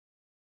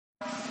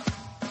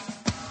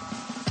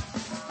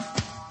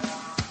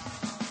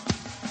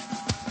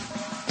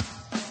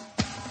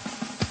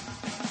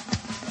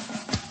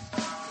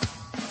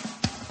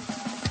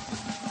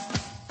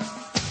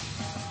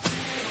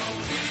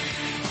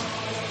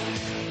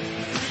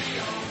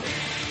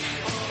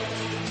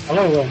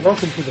Hello and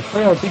welcome to the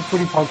Freo Big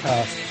Footy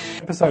Podcast,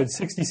 episode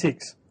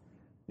 66.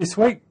 This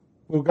week,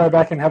 we'll go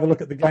back and have a look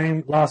at the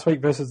game last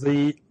week versus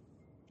the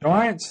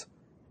Giants,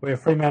 where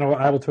Fremantle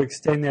were able to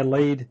extend their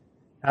lead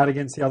out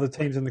against the other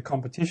teams in the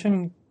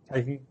competition,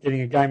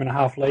 getting a game and a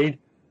half lead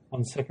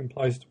on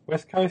second-placed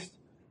West Coast.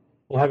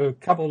 We'll have a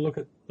couple of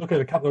look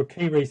at a couple of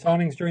key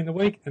re-signings during the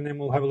week, and then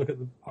we'll have a look at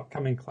the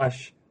upcoming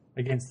clash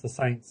against the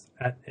Saints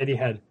at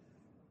Etihad.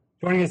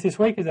 Joining us this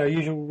week is our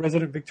usual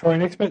resident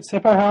Victorian expert,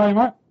 Seppo. How are you,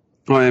 mate?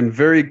 I am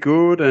very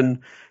good, and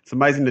it's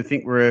amazing to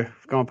think we've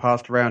gone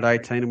past round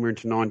 18 and we're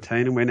into 19,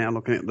 and we're now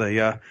looking at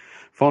the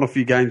final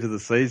few games of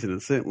the season.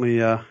 It's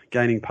certainly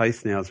gaining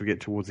pace now as we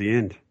get towards the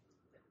end.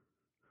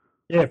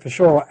 Yeah, for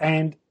sure.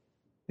 And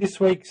this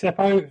week,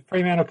 Seppo,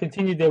 Fremantle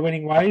continued their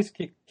winning ways,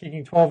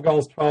 kicking 12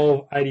 goals,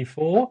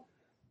 12-84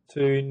 to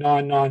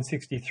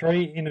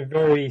 9-9-63 in a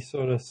very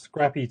sort of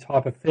scrappy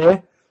type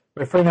affair,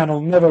 where Fremantle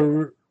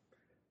never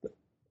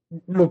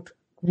looked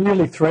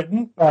really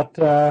threatened, but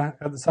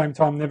at the same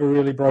time never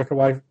really broke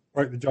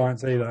the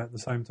Giants either at the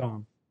same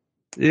time.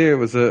 Yeah, it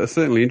was a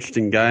certainly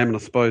interesting game, and I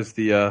suppose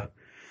the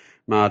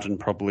margin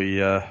probably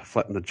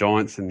flattened the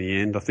Giants in the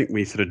end. I think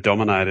we sort of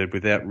dominated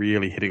without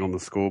really hitting on the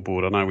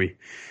scoreboard. I know we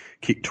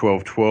kicked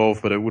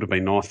 12-12, but it would have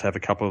been nice to have a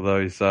couple of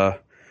those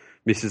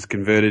misses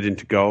converted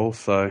into goals,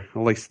 so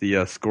at least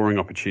the scoring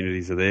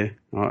opportunities are there.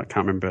 I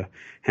can't remember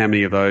how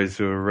many of those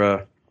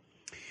were...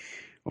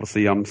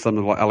 Obviously, some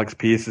of like Alex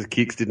Pearce's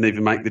kicks didn't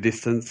even make the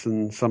distance,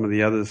 and some of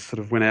the others sort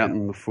of went out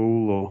in the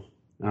full. Or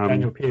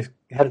Daniel Pearce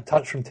had a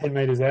touch from 10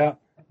 metres out.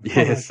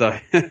 Yeah, so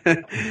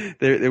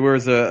there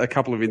was a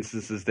couple of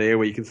instances there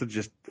where you can sort of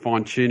just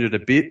fine-tune it a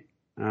bit.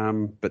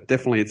 But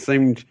definitely it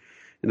seemed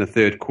in the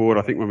third quarter,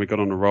 I think when we got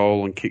on a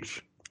roll and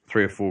kicked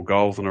 3 or 4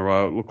 goals in a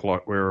row, it looked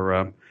like we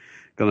were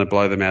going to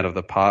blow them out of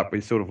the park. We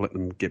sort of let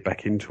them get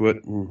back into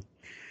it and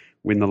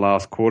win the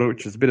last quarter,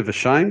 which is a bit of a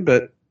shame,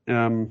 but...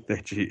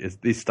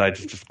 at this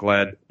stage, it's just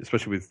glad,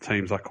 especially with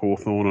teams like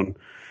Hawthorn and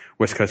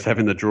West Coast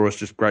having the draw. It's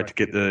just great to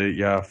get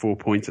the 4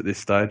 points at this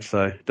stage.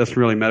 So it doesn't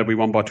really matter. We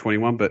won by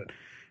 21, but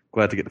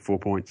glad to get the 4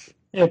 points.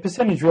 Yeah,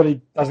 percentage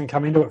really doesn't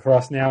come into it for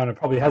us now, and it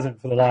probably hasn't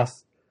for the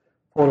last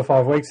 4 to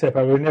 5 weeks,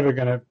 Seppo. We're never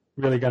going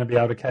to be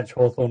able to catch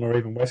Hawthorn or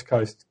even West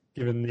Coast,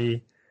 given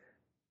the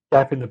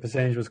gap in the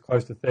percentage was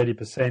close to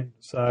 30%.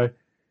 So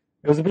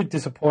it was a bit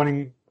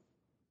disappointing.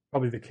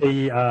 Probably the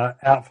key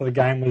out for the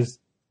game was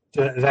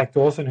Zach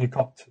Dawson, who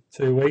copped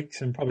 2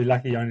 weeks, and probably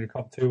lucky only to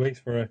cop 2 weeks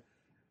for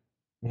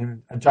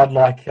a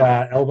Judd-like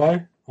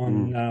elbow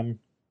on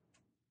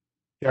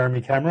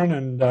Jeremy Cameron,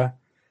 and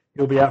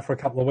he'll be out for a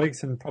couple of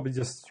weeks, and probably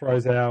just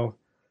throws our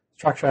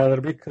structure out a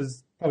little bit,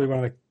 because probably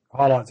one of the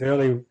highlights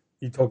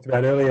you talked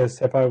about earlier,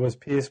 Seppo, was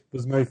Pearce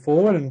was moved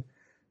forward, and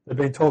there'd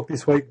been talk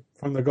this week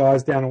from the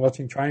guys down and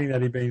watching training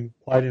that he'd been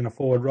played in a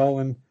forward role,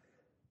 and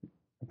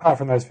apart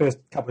from those first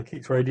couple of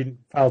kicks where he didn't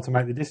fail to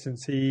make the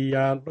distance, he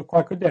looked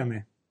quite good down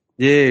there.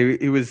 Yeah,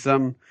 he was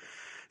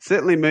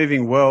certainly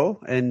moving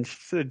well, and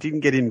sort of didn't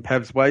get in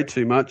Pav's way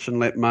too much and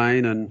let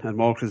Mayne and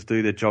Walters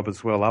do their job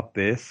as well up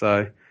there.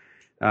 So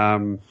I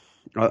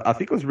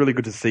think it was really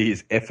good to see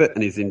his effort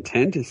and his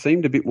intent. He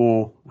seemed a bit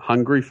more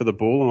hungry for the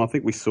ball, and I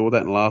think we saw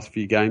that in the last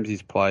few games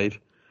he's played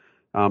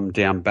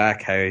down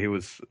back. How he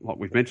was, like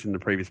we've mentioned in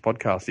the previous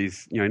podcast,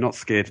 he's not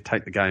scared to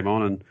take the game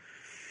on and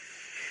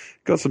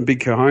got some big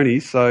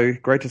cojones, so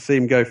great to see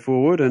him go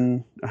forward.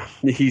 And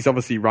he's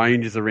obviously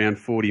range is around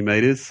 40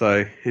 metres,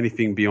 so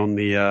anything beyond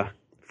the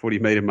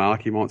 40-metre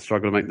mark, he might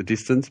struggle to make the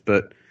distance.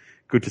 But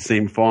good to see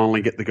him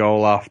finally get the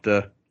goal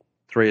after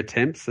 3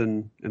 attempts,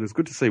 and it's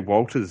good to see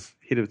Walters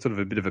hit a sort of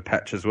a bit of a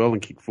patch as well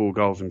and kick 4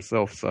 goals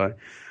himself. So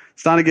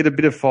starting to get a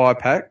bit of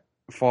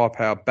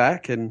firepower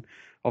back, and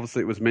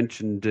obviously it was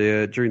mentioned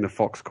during the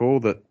Fox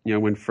call that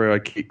when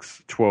Freo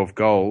kicks 12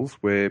 goals,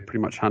 we're pretty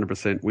much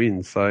 100%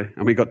 wins. So,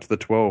 and we got to the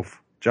 12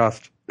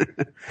 just.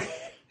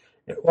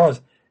 It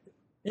was.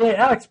 Yeah,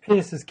 Alex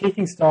Pearce's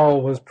kicking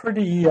style was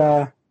pretty.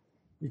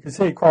 You can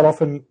see it quite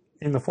often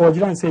in the forward.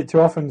 You don't see it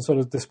too often sort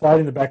of displayed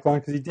in the back line,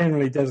 because he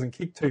generally doesn't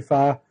kick too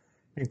far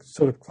and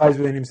sort of plays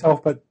within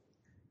himself. But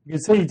you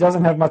can see he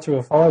doesn't have much of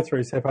a follow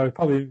through. Seppo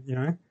probably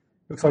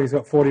looks like he's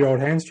got 40-year-old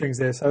hamstrings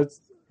there. So it's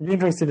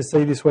interesting to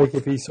see this week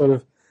if he sort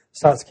of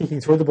starts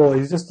kicking through the ball.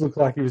 He just looked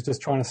like he was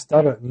just trying to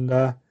stub it, and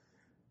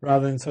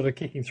rather than sort of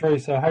kicking through.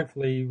 So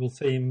hopefully we'll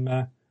see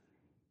him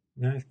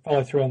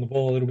follow through on the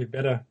ball a little bit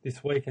better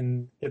this week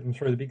and get them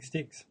through the big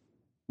sticks.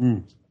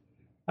 Mm.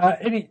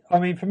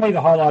 For me,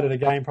 the highlight of the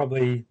game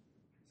probably,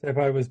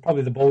 Seppo, was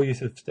probably the ball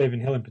use of Stephen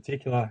Hill in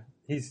particular.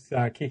 His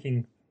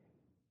kicking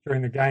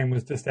during the game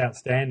was just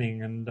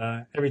outstanding, and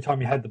every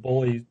time he had the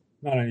ball, he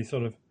not only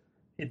sort of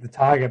hit the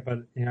target, but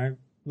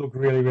looked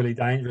really, really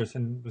dangerous,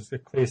 and was a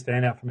clear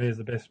standout for me as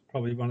the best,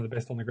 probably one of the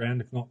best on the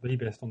ground, if not the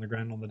best on the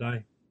ground on the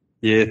day.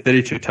 Yeah,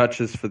 32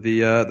 touches for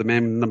the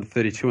man number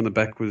 32 on the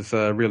back was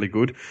really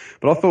good.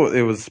 But I thought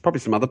there was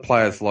probably some other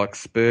players like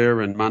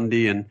Spur and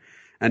Mundy and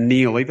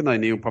Neil, even though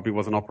Neil probably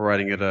wasn't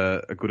operating at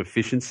a good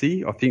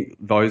efficiency. I think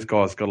those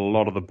guys got a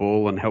lot of the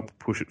ball and helped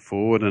push it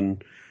forward.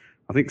 And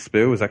I think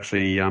Spur was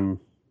actually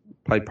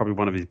played probably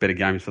one of his better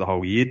games for the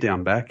whole year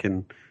down back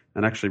and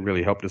actually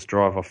really helped us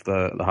drive off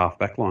the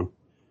half-back line.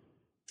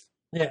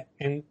 Yeah,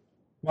 and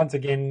once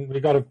again, we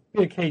got a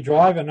bit of key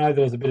drive. I know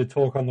there was a bit of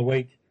talk on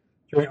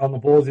the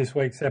boards this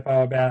week,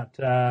 Seppo,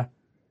 about,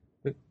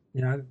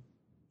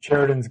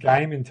 Sheridan's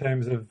game in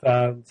terms of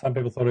some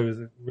people thought he was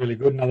really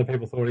good and other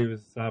people thought he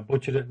was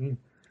butchered it. And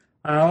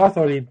I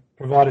thought he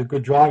provided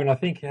good drive, and I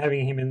think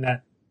having him in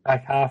that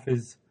back half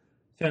is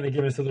certainly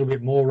given us a little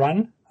bit more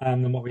run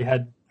than what we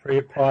had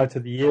prior to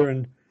the year,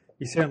 and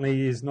he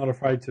certainly is not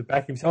afraid to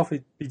back himself.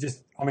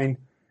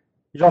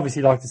 You'd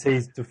obviously like to see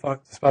his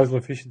disposal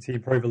efficiency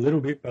improve a little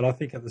bit, but I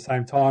think at the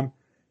same time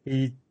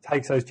he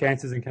takes those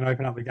chances and can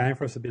open up the game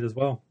for us a bit as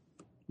well.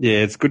 Yeah,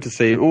 it's good to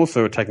see him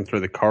also attacking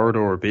through the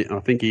corridor a bit. I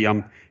think he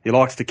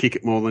likes to kick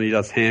it more than he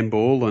does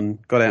handball,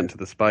 and got out into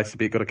the space a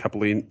bit, got a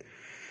couple in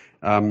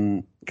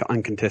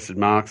uncontested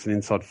marks and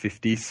inside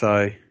 50.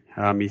 So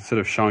he's sort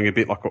of showing a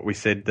bit like what we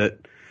said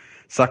that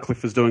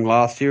Sutcliffe was doing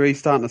last year. He's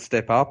starting to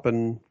step up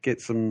and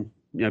get some,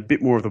 a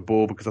bit more of the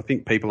ball, because I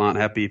think people aren't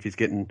happy if he's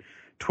getting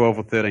 12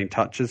 or 13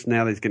 touches.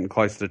 Now he's getting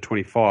closer to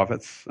 25.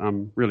 That's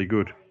really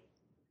good.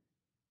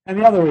 And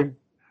the other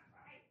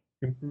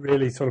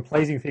really sort of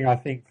pleasing thing, I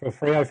think, for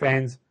Freo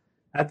fans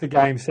at the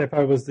game,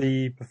 Seppo, was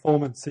the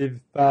performance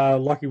of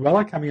Lockie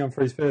Weller coming on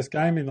for his first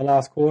game in the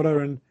last quarter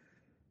and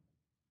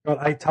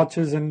got 8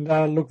 touches and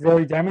looked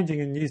very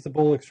damaging and used the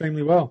ball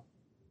extremely well.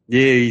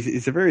 Yeah,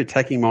 he's a very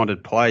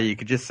attacking-minded player. You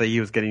could just see he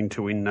was getting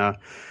to in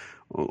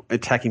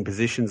attacking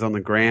positions on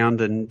the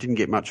ground and didn't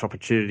get much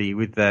opportunity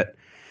with that,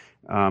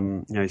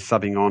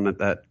 subbing on at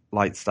that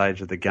late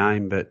stage of the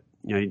game. But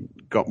he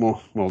got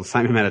the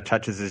same amount of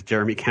touches as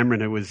Jeremy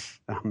Cameron, who was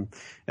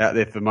out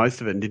there for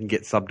most of it and didn't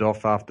get subbed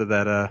off after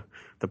that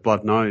the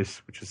blood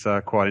nose, which was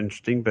quite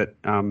interesting. But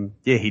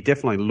he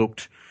definitely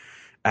looked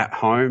at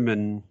home,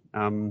 and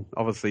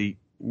obviously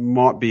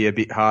might be a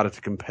bit harder to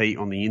compete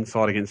on the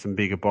inside against some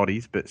bigger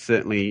bodies, but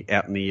certainly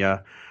out in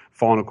the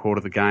final quarter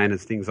of the game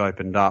as things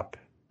opened up,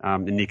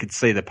 and you could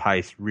see the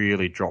pace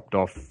really dropped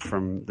off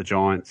from the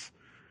Giants.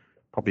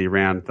 Probably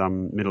around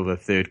middle of the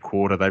third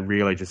quarter, they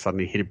really just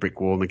suddenly hit a brick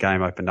wall and the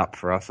game opened up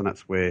for us, and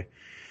that's where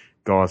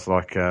guys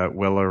like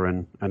Weller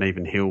and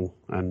even Hill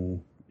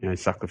and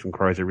Sutcliffe and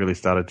Crozier really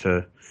started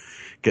to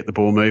get the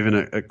ball moving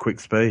at quick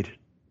speed.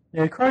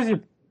 Yeah,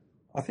 Crozier,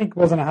 I think,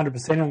 wasn't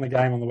 100% on the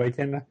game on the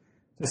weekend.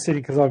 Just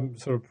sitting, because I'm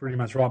sort of pretty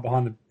much right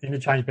behind the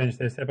interchange bench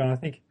there, Seb, and I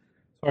think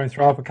saw him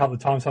throw up a couple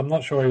of times, so I'm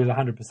not sure he was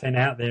 100%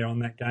 out there on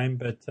that game,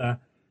 but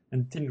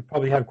and didn't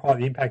probably have quite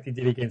the impact he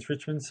did against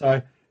Richmond.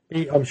 So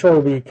I'm sure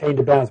he'll be keen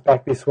to bounce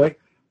back this week.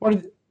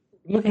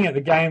 Looking at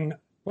the game,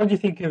 what do you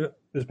think of?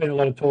 There's been a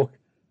lot of talk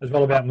as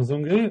well about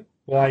Mzungu,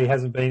 why he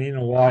hasn't been in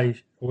or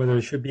whether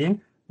he should be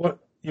in. What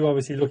you're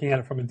obviously looking at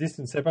it from a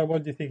distance, Seppo.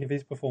 What do you think of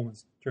his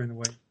performance during the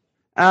week?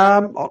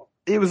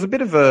 It was a bit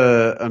of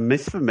a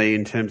miss for me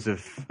in terms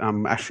of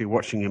actually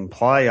watching him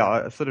play.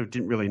 I sort of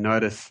didn't really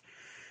notice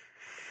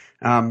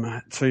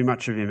too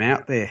much of him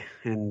out there,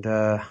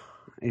 and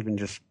even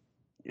just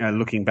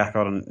looking back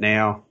on it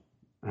now,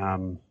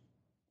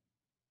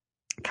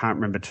 I can't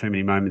remember too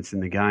many moments in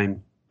the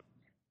game.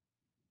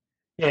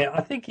 Yeah,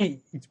 I think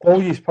his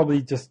ball use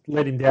probably just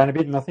let him down a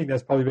bit, and I think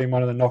that's probably been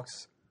one of the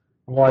knocks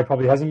and why he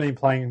probably hasn't been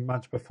playing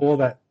much before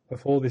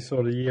this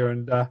sort of year.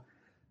 And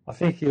I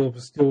think he'll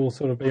still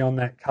sort of be on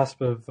that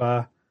cusp of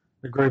the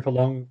group,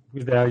 along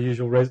with our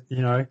usual,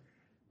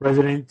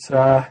 resident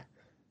sort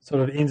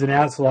of ins and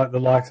outs, like the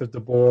likes of De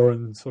Boer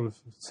and sort of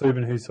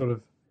Subin, who sort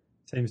of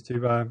seems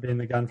to be in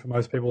the gun for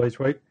most people each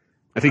week.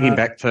 I think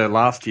back to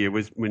last year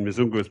was when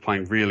Mzungu was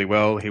playing really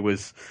well. He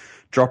was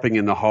dropping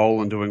in the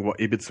hole and doing what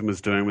Ibbotson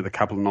was doing with a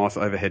couple of nice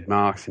overhead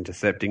marks,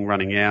 intercepting,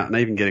 running out, and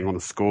even getting on the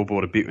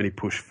scoreboard a bit when he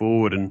pushed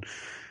forward. And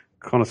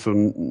kind of sort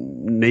of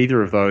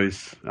neither of those,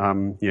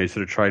 sort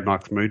of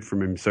trademarks moved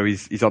from him. So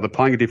he's either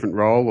playing a different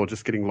role or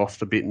just getting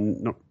lost a bit and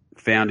not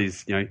found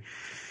his,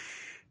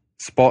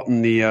 spot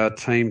in the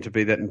team to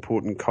be that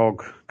important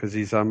cog, because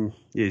he's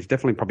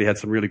definitely probably had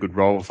some really good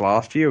roles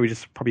last year. He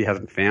just probably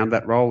hasn't found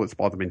that role. It's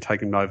either been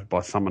taken over by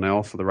someone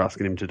else or they're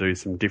asking him to do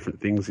some different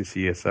things this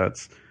year. So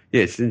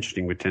it's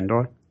interesting with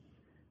Tendai.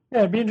 Yeah,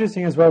 it'd be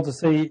interesting as well to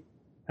see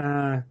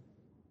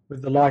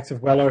with the likes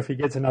of Weller if he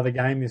gets another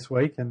game this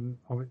week, and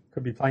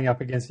could be playing up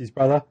against his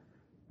brother.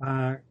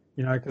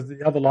 Because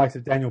the other likes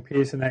of Daniel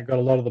Pearce and that got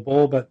a lot of the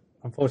ball, but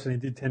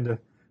unfortunately did tend to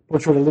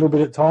butcher it a little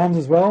bit at times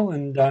as well.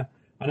 And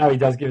I know he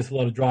does give us a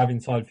lot of drive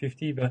inside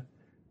 50, but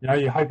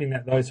you're hoping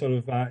that those sort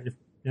of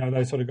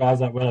those sort of guys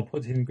like Weller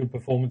puts in good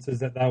performances,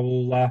 that they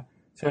will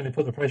certainly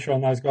put the pressure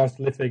on those guys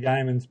to lift their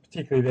game, and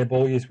particularly their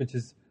ball use, which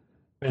has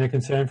been a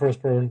concern for us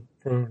for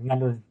a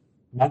number of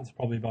months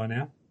probably by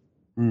now.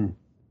 Mm.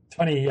 It's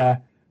funny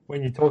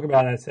when you talk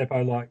about that,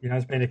 Seppo, like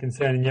it's been a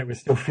concern, and yet we're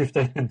still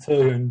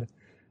 15-2,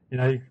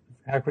 and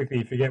how quickly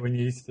you forget when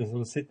you used to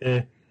sort of sit there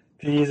a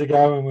few years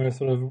ago and we were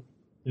sort of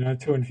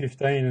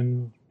 2-15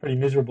 and pretty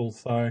miserable.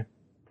 So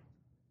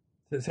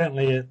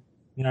certainly,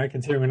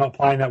 considering we're not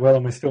playing that well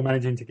and we're still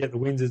managing to get the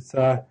wins, it's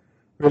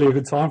really a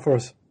good sign for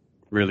us.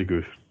 Really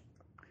good.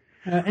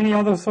 Any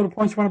other sort of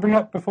points you want to bring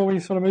up before we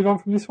sort of move on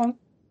from this one?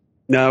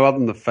 No, other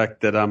than the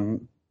fact that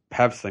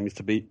Pav seems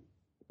to be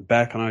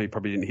back. I know he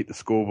probably didn't hit the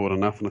scoreboard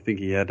enough, and I think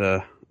he had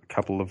a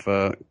couple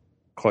of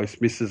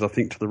close misses, I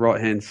think, to the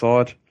right-hand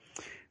side.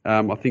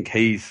 I think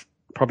he's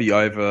probably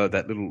over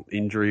that little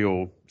injury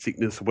or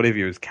sickness or whatever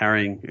he was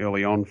carrying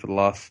early on for the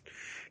last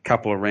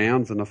couple of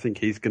rounds, and I think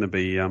he's going to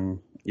be,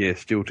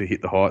 still to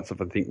hit the heights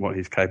of, I think, what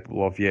he's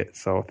capable of yet.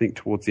 So I think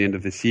towards the end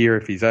of this year,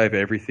 if he's over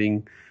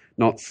everything,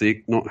 not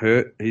sick, not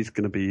hurt, he's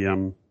going to be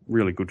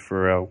really good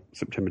for our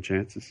September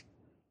chances.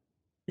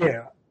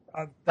 Yeah,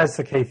 that's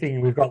the key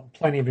thing. We've got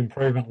plenty of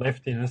improvement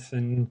left in us,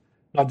 and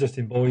not just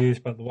in ball use,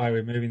 but the way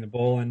we're moving the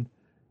ball. And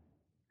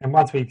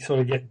once we sort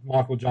of get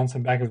Michael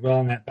Johnson back as well,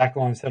 and that back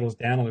line settles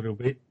down a little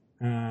bit,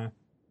 it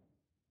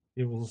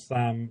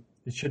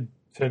should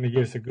certainly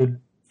give us a good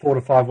 4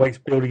 to 5 weeks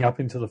building up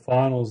into the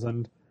finals.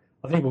 And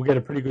I think we'll get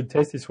a pretty good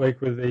test this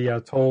week with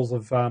the talls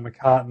of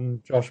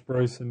McCartan, Josh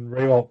Bruce, and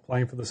Riewoldt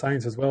playing for the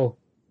Saints as well.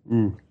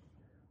 Mm.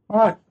 All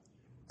right,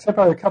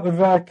 Seppo, a couple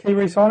of key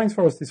re-signings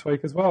for us this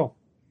week as well.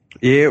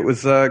 Yeah, it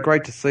was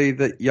great to see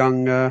that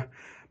young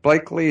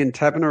Blakely and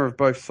Taberner have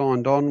both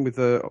signed on with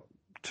a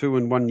 2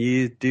 and 1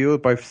 year deal,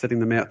 both setting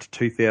them out to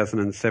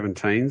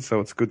 2017. So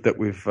it's good that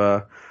we've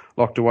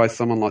locked away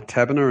someone like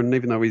Taberner, and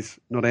even though he's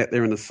not out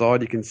there in the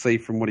side, you can see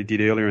from what he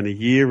did earlier in the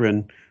year,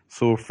 and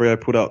saw Freo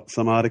put up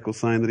some article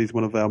saying that he's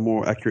one of our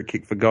more accurate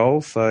kick for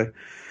goals. So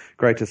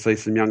great to see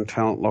some young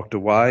talent locked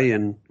away,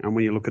 and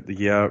when you look at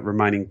the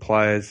remaining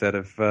players that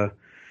have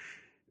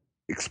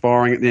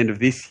expiring at the end of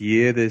this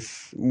year,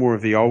 there's more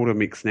of the older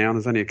mix now.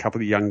 There's only a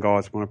couple of young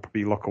guys want to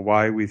probably lock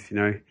away with,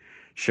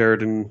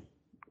 Sheridan,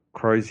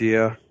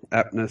 Crozier,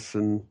 Aptness,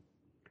 and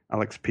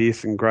Alex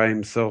Pearce and Gray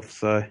himself.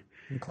 So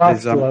and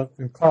Clark's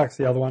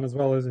the other one as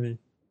well, isn't he?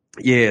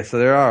 Yeah, so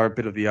there are a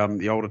bit of the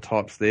older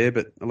types there,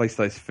 but at least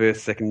those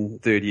first,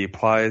 second, third year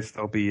players,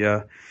 they'll be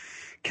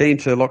keen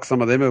to lock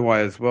some of them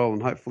away as well,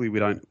 and hopefully we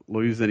don't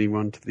lose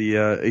anyone to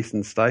the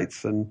eastern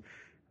states. And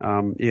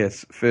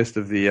yes, first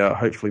of the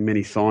hopefully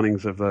many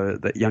signings of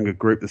that younger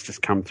group that's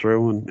just come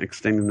through and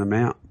extending them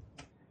out.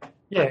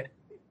 Yeah,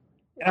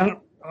 and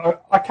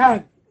I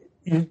can't.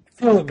 You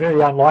feel it very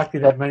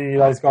unlikely that many of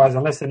those guys,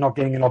 unless they're not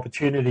getting an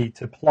opportunity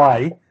to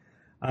play,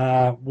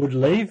 would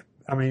leave.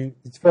 I mean,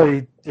 it's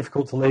very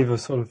difficult to leave a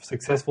sort of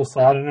successful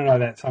side. I don't know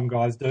that some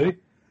guys do,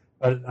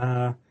 but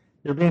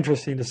it'll be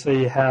interesting to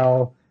see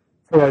how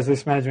Freo's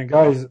list management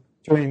goes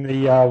during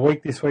the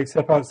week this week.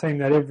 Seppo, it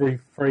seemed that every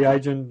free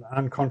agent,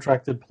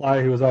 uncontracted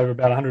player who was over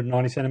about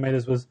 190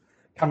 centimetres was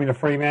coming to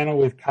Fremantle,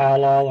 with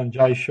Carlisle and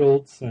Jay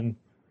Schultz and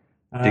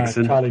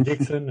Charlie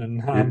Dixon,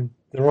 and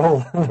they're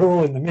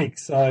all in the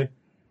mix. So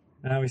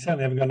we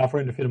certainly haven't got enough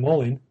room to fit them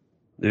all in.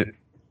 Yeah.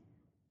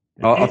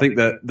 I think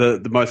that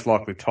the most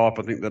likely type,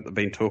 I think that they've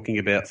been talking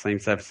about,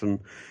 seems to have some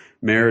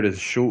merit as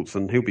Schultz,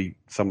 and he'll be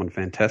someone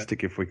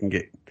fantastic if we can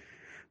get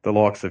the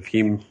likes of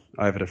him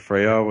over to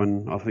Freo.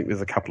 And I think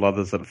there's a couple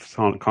others that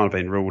have kind of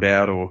been ruled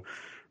out, or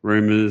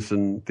rumours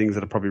and things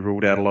that have probably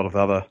ruled out a lot of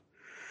other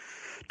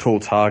tall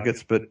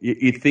targets. But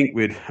you'd think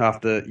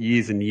after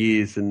years and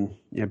years and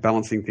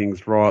balancing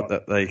things right,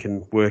 that they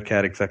can work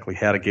out exactly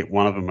how to get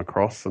one of them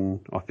across. And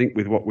I think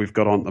with what we've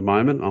got on at the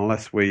moment,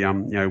 unless we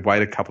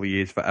wait a couple of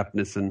years for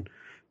Aptness and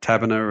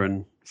Taberner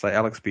and say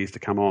Alex Pearce to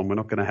come on, we're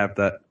not going to have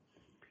that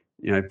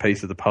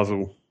piece of the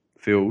puzzle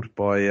filled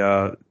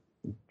by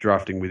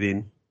drafting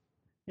within.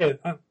 Yeah,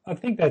 I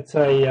think that's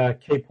a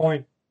key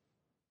point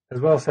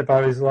as well,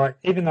 Seppo, is like,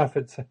 even if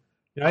it's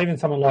even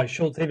someone like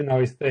Schultz, even though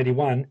he's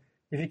 31,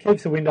 if he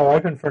keeps the window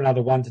open for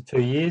another 1 to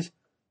 2 years,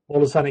 all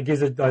of a sudden it gives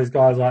those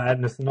guys like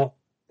Aptness not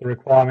the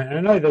requirement. And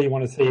I know that you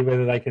want to see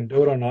whether they can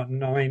do it or not.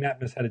 And I mean,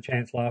 Aptness had a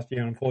chance last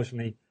year, and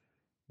unfortunately,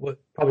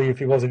 probably if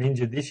he wasn't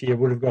injured this year,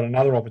 would have got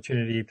another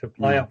opportunity to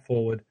play up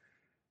forward.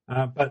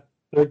 But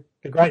the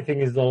great thing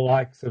is the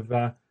likes of,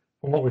 from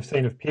what we've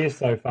seen of Pearce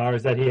so far,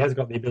 is that he has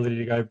got the ability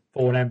to go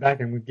forward and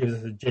back, and gives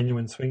us a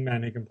genuine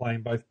swingman who can play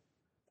in both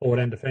forward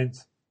and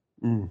defence.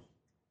 Mm.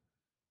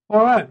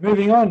 All right,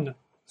 moving on.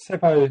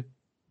 Seppo,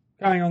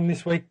 going on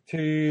this week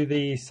to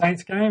the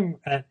Saints game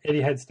at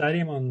Etihad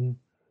Stadium on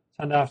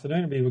Sunday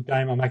afternoon. It'll be a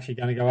game I'm actually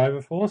going to go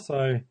over for,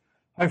 so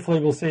hopefully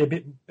we'll see a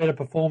bit better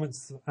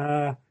performance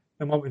than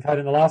what we've had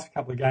in the last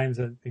couple of games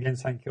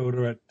against St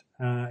Kilda at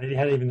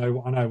Etihad, even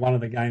though I know one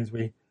of the games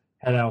we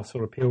had our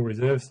sort of Peel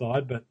reserve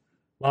side, but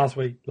last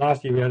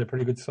year we had a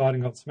pretty good side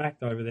and got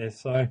smacked over there,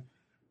 so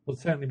we'll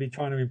certainly be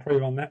trying to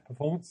improve on that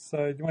performance.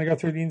 So do you want to go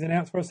through the ins and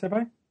outs for us,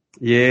 Seppo?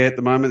 Yeah, at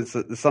the moment it's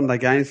the Sunday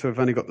game, so we've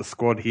only got the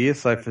squad here.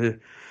 So for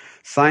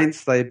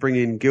Saints, they bring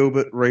in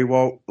Gilbert,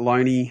 Riewoldt,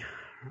 Loney,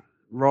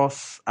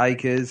 Ross,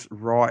 Akers,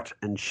 Wright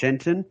and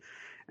Shenton.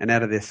 And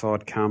out of their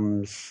side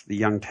comes the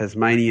young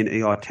Tasmanian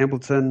Eli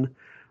Templeton,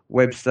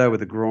 Webster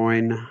with a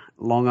groin,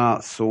 Longer,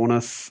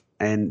 Soreness,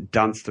 and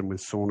Dunstan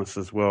with soreness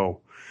as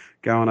well.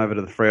 Going over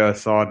to the Freo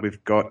side,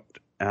 we've got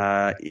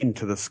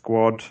into the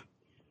squad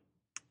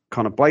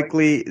Connor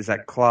Blakely,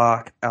 Zach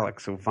Clark,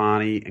 Alex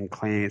Silvani, and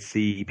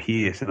Clancy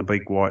Pearce in the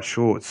big white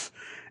shorts.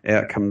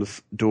 Out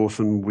comes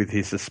Dawson with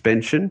his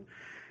suspension.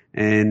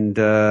 And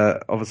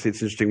obviously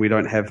it's interesting we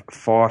don't have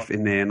Fife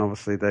in there, and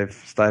obviously they've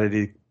stated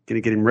he's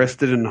going to get him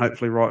rested and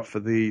hopefully right for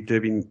the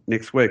Derby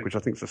next week, which I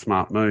think is a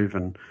smart move.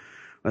 And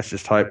let's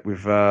just hope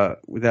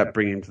without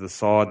bringing him to the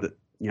side that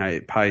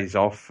it pays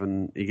off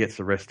and he gets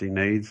the rest he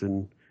needs.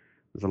 And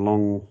there's a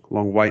long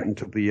wait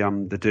until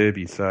the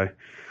Derby, so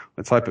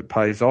let's hope it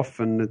pays off.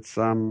 And it's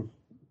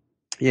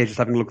just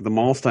having a look at the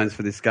milestones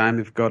for this game.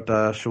 We've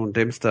got Sean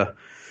Dempster,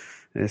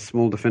 a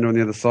small defender on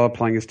the other side,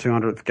 playing his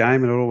 200th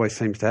game, and it always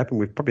seems to happen.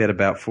 We've probably had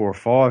about 4 or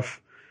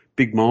 5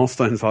 big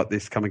milestones like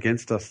this come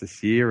against us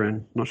this year,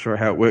 and not sure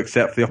how it works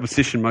out for the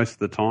opposition most of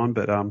the time.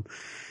 But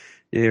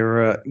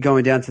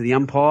going down to the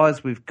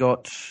umpires, we've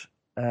got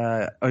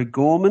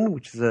O'Gorman,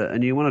 which is a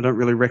new one. I don't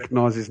really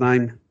recognise his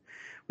name,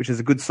 which is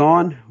a good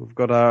sign. We've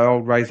got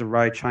old Razor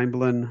Ray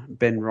Chamberlain,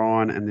 Ben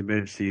Ryan, and the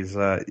emergency is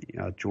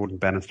Jordan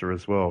Bannister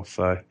as well.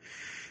 So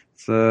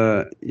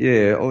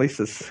at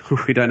least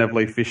we don't have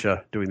Lee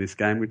Fisher doing this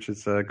game, which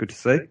is good to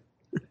see.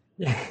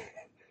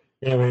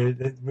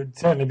 It would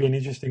certainly be an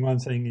interesting one,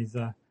 seeing his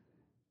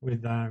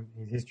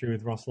history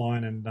with Ross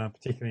Lyon and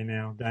particularly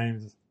now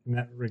games in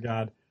that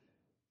regard.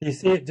 Do you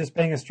see it just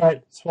being a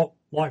straight swap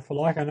like for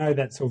like? I know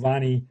that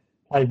Silvani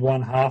played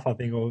one half, I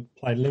think, or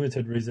played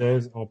limited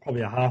reserves, or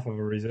probably a half of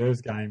a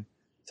reserves game.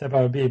 So it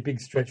would be a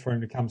big stretch for him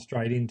to come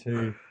straight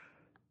into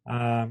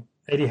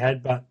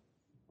Etihad, but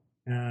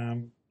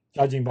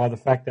judging by the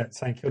fact that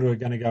St Kilda are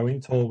going to go in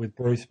tall with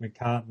Bruce,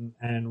 McCartan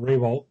and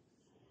Riewoldt,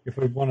 if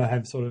we want to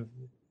have sort of,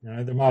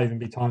 there might even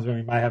be times when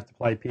we may have to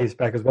play Pearce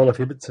back as well if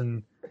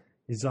Ibbotson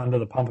is under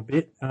the pump a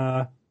bit.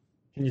 Can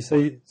you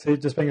see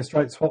it just being a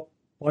straight swap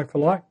like for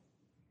like?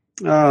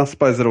 I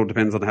suppose it all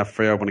depends on how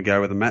Freo want to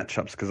go with the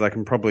matchups, because they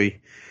can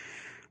probably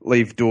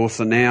leave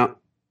Dawson out,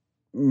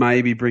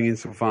 maybe bring in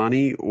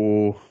Silvani,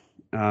 or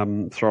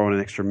throw in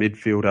an extra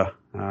midfielder,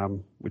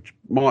 which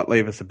might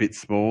leave us a bit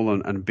small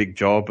and a big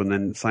job. And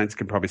then Saints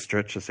can probably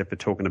stretch us if they're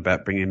talking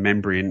about bringing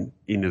Membry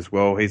in as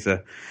well. He's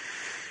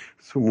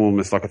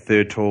almost like a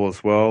third tall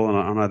as well. And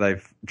I know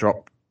they've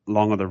dropped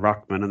Long of the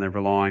ruckman and they're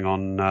relying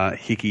on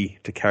Hickey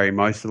to carry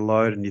most of the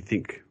load. And you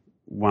think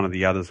one of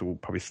the others will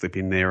probably slip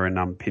in there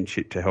and pinch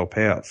hit to help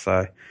out.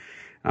 So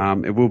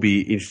it will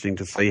be interesting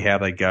to see how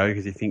they go,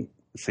 because you think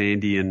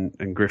Sandy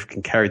and Griff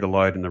can carry the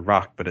load in the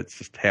ruck, but it's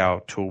just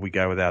how tall we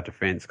go with our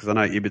defence. Because I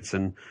know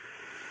Ibbotson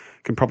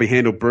can probably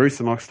handle Bruce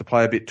and likes to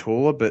play a bit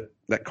taller, but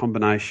that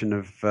combination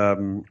of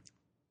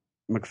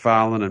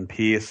McFarlane and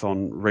Pearce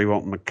on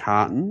Riewoldt and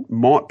McCartan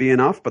might be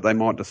enough, but they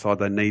might decide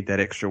they need that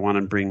extra one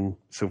and bring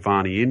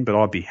Silvani in. But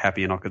I'd be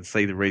happy, and I could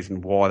see the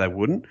reason why they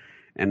wouldn't.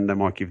 And they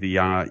might give the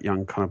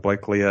young kind of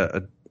Blakely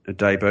a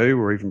debut,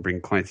 or even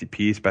bring Clancy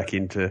Pearce back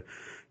in to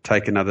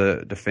take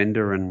another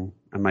defender and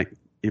make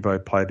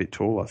Ibbo play a bit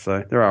taller.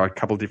 So there are a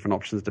couple of different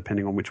options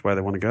depending on which way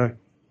they want to go.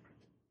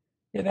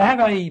 Yeah, they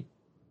have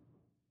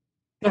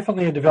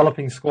definitely a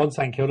developing squad,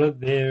 St Kilda.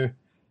 A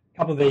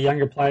couple of their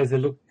younger players, they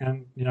look,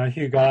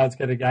 Hugh Gallard's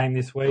got a game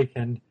this week,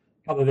 and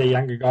a couple of their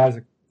younger guys,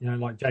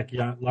 like Jack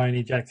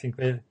Loney, Jack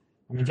Sinclair.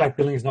 I mean, Jack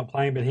Billings not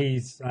playing, but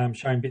he's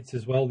shown bits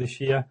as well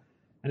this year.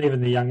 And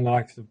even the young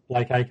likes of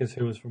Blake Acres,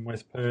 who was from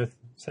West Perth.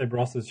 Seb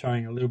Ross is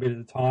showing a little bit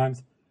at the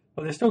times.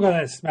 But they've still got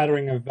that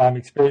smattering of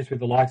experience with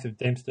the likes of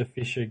Dempster,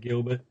 Fisher,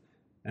 Gilbert,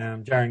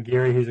 Jaron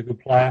Geary, who's a good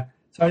player.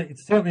 So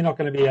it's certainly not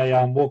going to be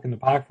a walk in the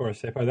park for us,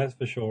 Seppo, that's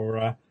for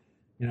sure.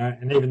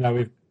 And even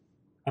though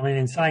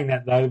in saying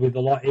that though,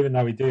 even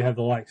though we do have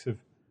the likes of,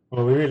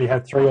 we really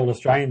have 3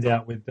 All-Australians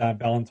out with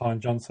Ballantyne,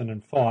 Johnson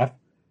and Fife.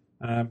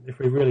 If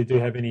we really do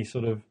have any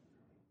sort of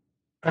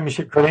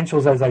premiership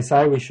credentials, as they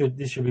say,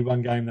 this should be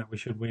one game that we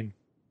should win.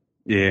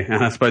 Yeah,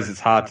 and I suppose it's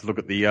hard to look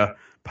at the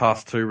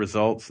past 2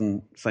 results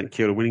and St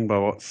Kilda winning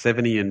by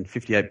 70 and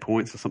 58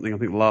 points or something. I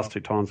think the last 2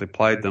 times they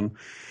played them.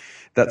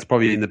 That's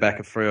probably in the back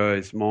of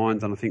Freo's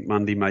minds, and I think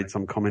Mundy made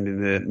some comment in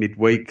the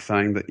midweek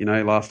saying that,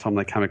 last time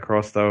they came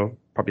across, they were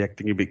probably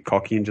acting a bit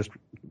cocky and just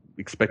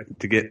expecting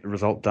to get the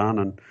result done,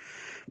 and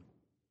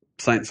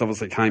Saints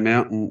obviously came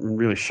out and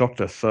really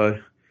shocked us. So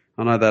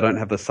I know they don't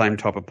have the same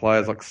type of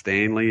players like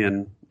Stanley,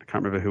 and I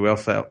can't remember who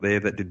else out there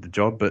that did the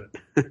job, but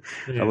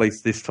at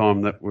least this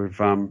time that we're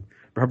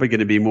probably going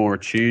to be more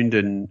attuned,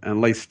 and at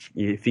least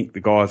you think the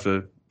guys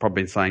are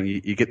probably saying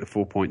you get the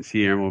 4 points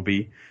here and we'll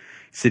be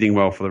sitting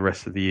well for the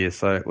rest of the year.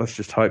 So let's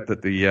just hope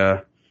that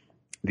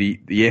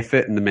the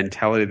effort and the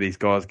mentality of these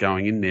guys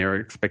going in there are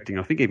expecting,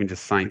 I think even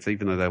just Saints,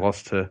 even though they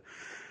lost to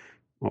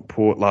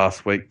Port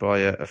last week by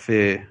a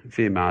fair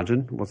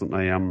margin, it wasn't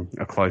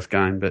a close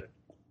game, but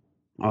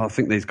I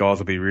think these guys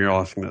will be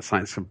realising that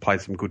Saints have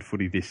played some good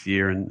footy this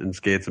year and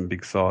scared some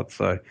big sides,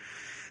 so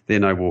they're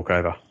no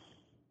walkover.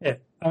 Yeah,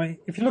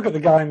 if you look at the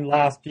game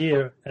last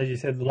year, as you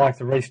said, the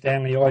likes of Reece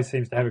Stanley always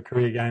seems to have a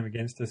career game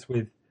against us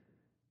with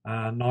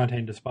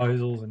 19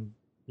 disposals and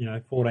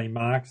 14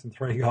 marks and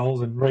 3 goals,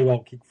 and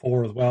Riewoldt kicked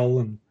 4 as well.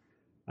 And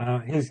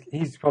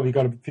he's probably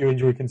got a few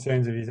injury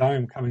concerns of his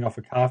own, coming off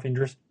a calf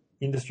injury,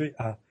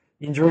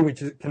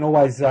 which can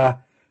always be a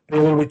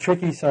little bit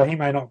tricky. So he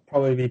may not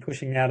probably be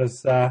pushing out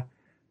as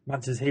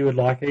much as he would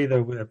like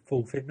either with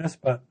full fitness.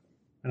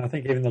 And I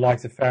think even the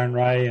likes of Farron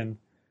Ray and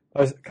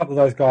a couple of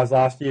those guys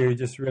last year who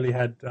just really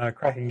had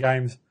cracking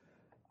games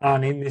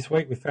aren't in this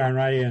week with Farron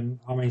Ray, and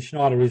I mean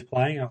Schneider is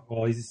playing.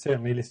 Well, he's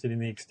certainly listed in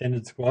the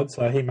extended squad,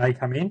 so he may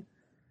come in.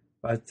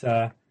 But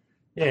I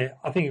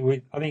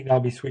think they'll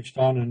be switched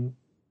on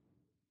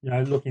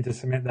and looking to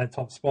cement that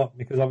top spot,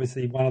 because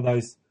obviously one of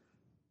those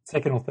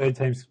second or third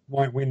teams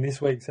won't win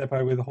this week,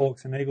 Seppo, with the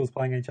Hawks and Eagles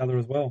playing each other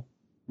as well.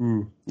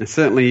 It's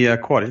certainly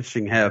quite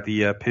interesting how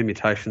the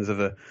permutations of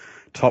the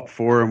top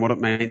four and what it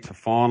meant to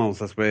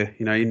finals, as we're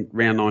in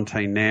round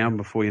 19 now, and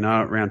before you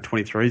know it, round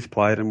 23 is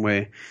played and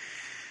we're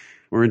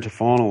into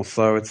finals.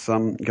 So it's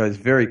goes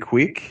very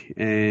quick,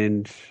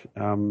 and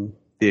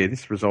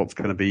this result's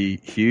going to be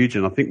huge.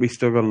 And I think we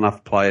still got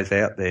enough players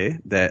out there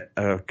that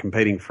are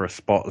competing for a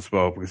spot as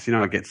well, because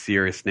it gets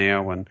serious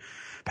now and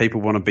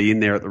people want to be in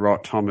there at the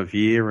right time of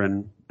year,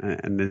 and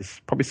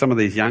there's probably some of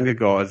these younger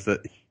guys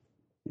that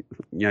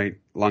young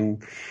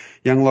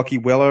Lockie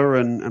Weller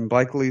and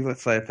Blakely,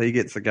 let's say if he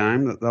gets a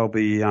game, that they'll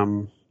be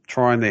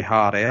trying their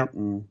heart out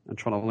and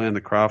trying to learn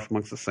the craft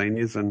amongst the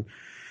seniors and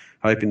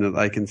hoping that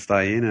they can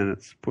stay in. And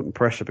it's putting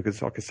pressure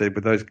because, like I said,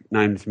 with those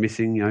names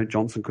missing,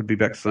 Johnson could be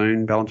back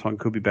soon, Ballantyne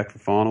could be back for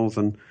finals,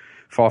 and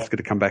Fife's got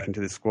to come back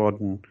into this squad.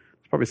 And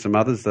there's probably some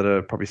others that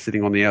are probably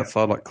sitting on the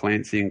outside, like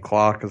Clancy and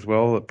Clark as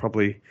well, that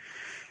probably...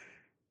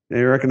 I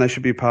reckon they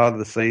should be part of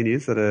the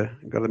seniors that are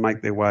got to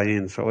make their way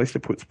in. So at least it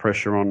puts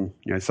pressure on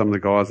some of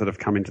the guys that have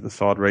come into the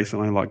side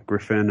recently, like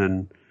Griffin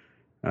and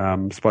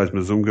I suppose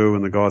Mzungu,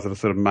 and the guys that have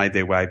sort of made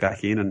their way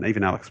back in, and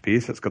even Alex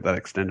Pearce that's got that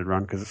extended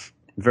run, because it's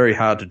very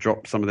hard to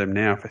drop some of them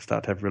now if they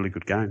start to have really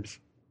good games.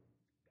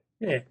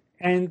 Yeah,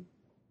 and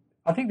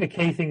I think the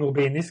key thing will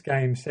be in this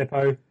game,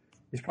 Seppo,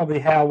 is probably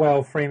how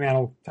well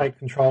Fremantle take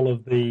control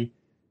of the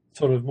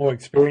sort of more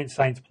experienced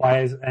Saints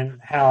players,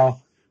 and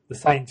how the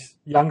Saints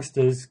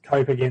youngsters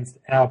cope against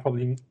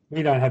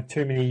we don't have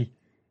too many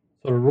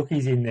sort of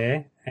rookies in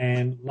there.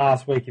 And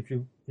last week, if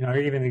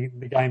even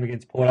the game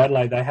against Port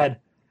Adelaide, they had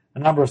a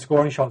number of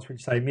scoring shots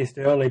which they missed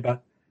early,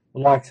 but the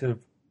likes of,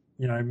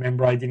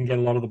 Membray didn't get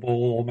a lot of the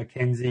ball, or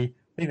McKenzie.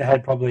 I think they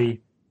had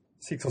probably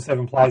 6 or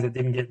 7 players that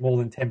didn't get more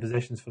than 10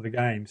 possessions for the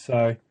game.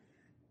 So,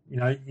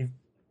 and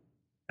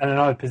I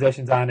know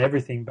possessions aren't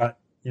everything, but,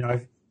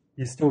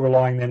 you're still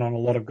relying then on a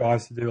lot of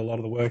guys to do a lot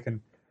of the work, and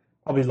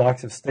probably the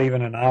likes of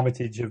Stephen and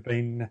Armitage have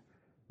been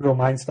real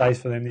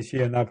mainstays for them this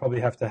year, and they'll probably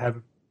have to have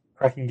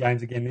cracking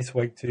games again this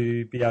week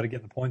to be able to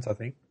get the points, I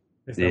think,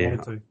 if they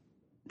wanted to.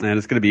 And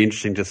it's going to be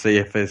interesting to see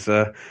if there's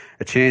a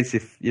chance,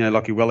 if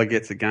Lockie Weller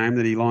gets a game,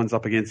 that he lines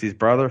up against his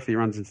brother. If he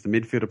runs into the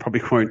midfield, it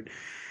probably won't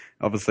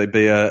obviously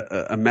be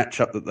a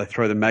match-up that they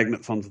throw the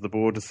magnets onto the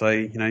board to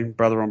say,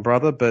 brother on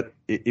brother, but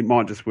it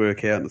might just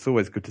work out. And it's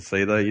always good to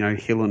see, though,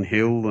 Hill and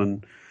Hill,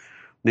 and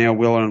now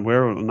Weller and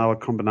Weller, another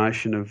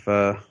combination of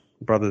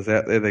brothers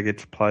out there. They get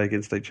to play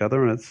against each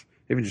other, and it's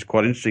even just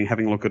quite interesting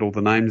having a look at all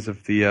the names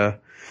of the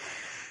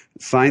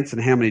Saints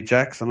and how many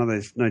Jacks. I know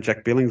there's no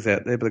Jack Billings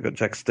out there, but they've got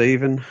Jack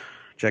Stephen,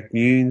 Jack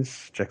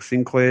Nunes, Jack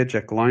Sinclair,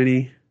 Jack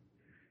Loney.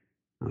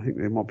 I think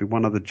there might be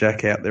one other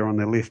Jack out there on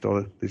their list,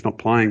 or he's not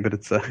playing, but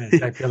it's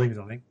Jack Billings,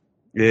 I think.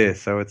 Yeah,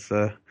 so it's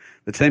the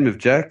team of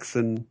Jacks,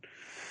 and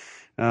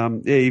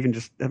even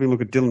just having a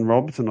look at Dylan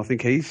Robertson. I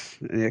think he's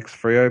the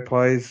ex-Freo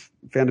plays,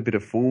 found a bit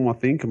of form, I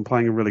think, and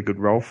playing a really good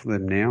role for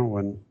them now,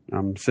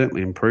 and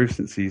certainly improved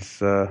since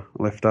he's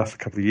left us a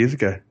couple of years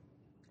ago.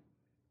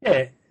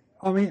 Yeah,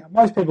 I mean,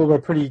 most people were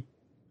pretty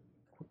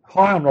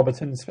high on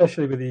Robertson,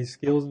 especially with his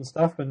skills and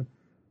stuff, and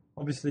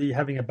obviously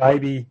having a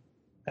baby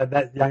at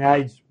that young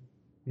age,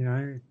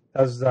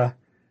 does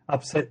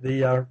upset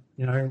the,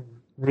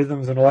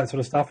 rhythms and all that sort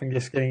of stuff, and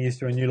just getting used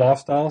to a new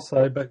lifestyle.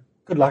 So, but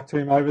good luck to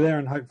him over there,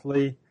 and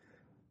hopefully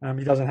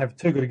he doesn't have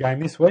too good a game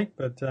this week,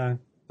 but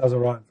does all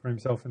right for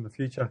himself in the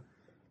future.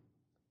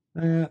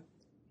 The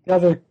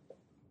other,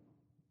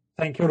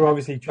 St Kilda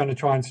obviously trying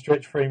and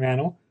stretch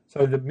Fremantle,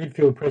 so the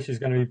midfield pressure is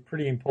going to be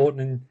pretty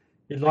important, and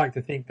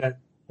you'd think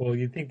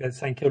that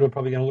St Kilda are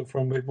probably going to look for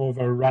a bit more of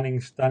a running,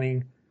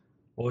 stunning,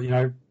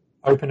 or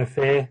open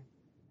affair,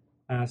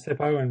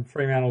 Seppo, and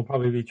Fremantle will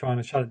probably be trying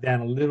to shut it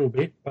down a little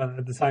bit, but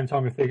at the same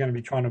time, if they're going to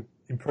be trying to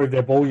improve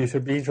their ball use,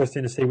 it'd be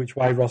interesting to see which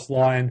way Ross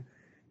Lyon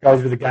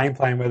goes with the game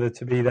plan, whether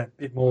to be that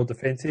bit more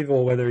defensive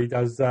or whether he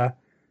does sort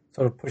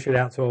of push it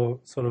out to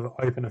a sort of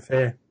open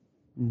affair.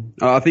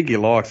 I think he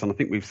likes, and I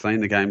think we've seen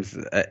the games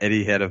at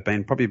Etihad have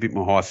been probably a bit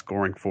more high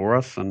scoring for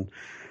us, and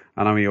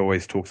I know he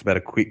always talks about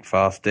a quick,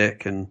 fast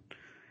deck and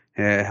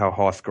how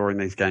high scoring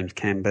these games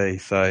can be.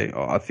 So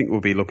I think we'll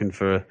be looking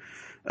for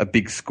a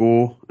big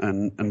score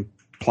and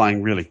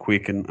playing really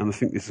quick, and I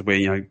think this is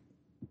where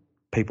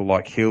people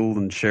like Hill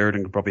and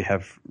Sheridan could probably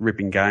have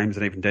ripping games,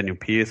 and even Daniel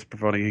Pearce,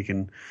 providing he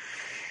can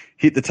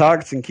hit the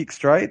targets and kick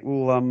straight,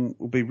 will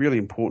be really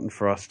important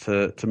for us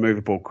to move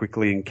the ball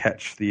quickly and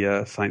catch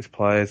the Saints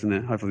players,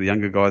 and hopefully the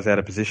younger guys out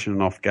of position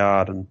and off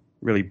guard, and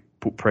really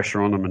put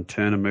pressure on them and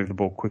turn and move the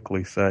ball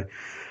quickly. So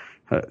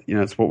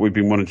it's what we've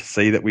been wanting to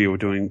see, that we were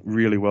doing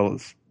really well at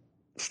the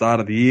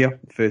start of the year,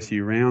 first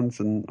few rounds,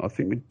 and I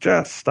think we're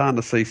just starting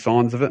to see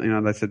signs of it.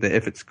 They said their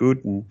effort's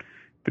good, and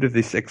a bit of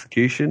this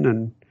execution,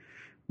 and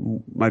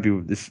maybe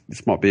this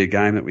might be a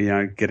game that we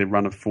get a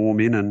run of form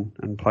in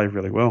and play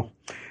really well.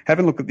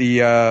 Having a look at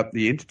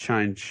the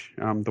interchange,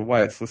 the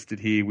way it's listed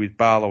here with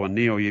Barlow and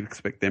Neal, you'd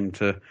expect them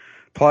to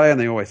play, and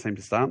they always seem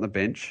to start on the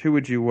bench. Who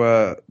would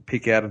you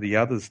pick out of the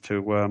others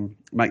to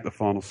make the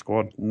final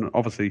squad? And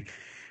obviously,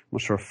 I'm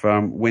not sure if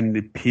when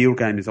the Peel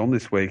game is on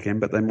this weekend,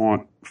 but they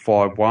might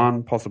fly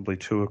one, possibly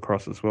two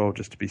across as well,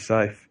 just to be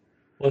safe.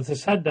 Well, it's a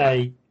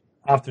Saturday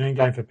afternoon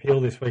game for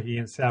Peel this week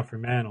against South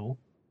Fremantle.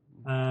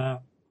 You're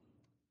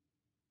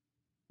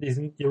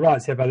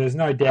right, Seppo. There's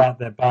no doubt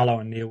that Barlow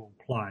and Neal will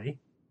play.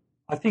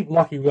 I think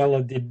Lockie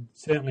Weller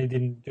certainly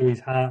didn't do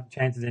his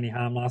chances any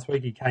harm last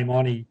week. He came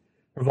on, he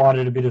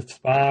provided a bit of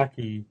spark.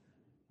 8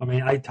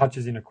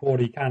 touches in a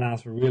quarter. You can't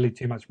ask for really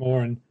too much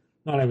more. And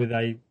not only were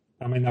they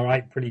were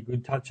 8 pretty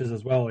good touches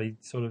as well. He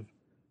sort of,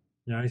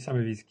 some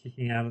of his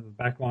kicking out of the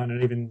back line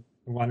and even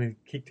the one he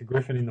kicked to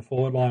Griffin in the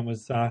forward line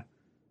was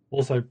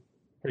also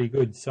pretty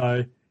good.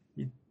 So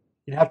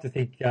you'd have to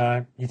think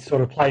he's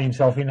sort of played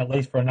himself in at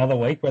least for another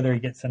week, whether he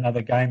gets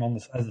another game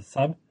as a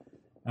sub.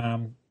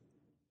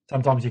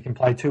 Sometimes you can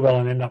play too well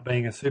and end up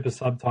being a super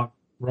sub type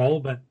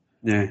role, but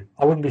yeah,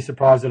 I wouldn't be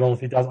surprised at all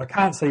if he does. I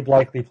can't see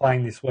Blakely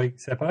playing this week,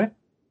 Seppo.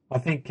 I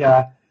think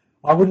I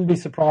wouldn't be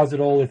surprised at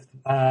all if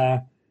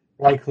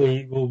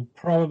Blakely will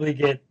probably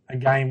get a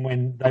game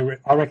when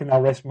I reckon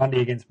they'll rest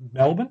Monday against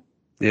Melbourne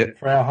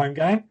for our home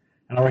game,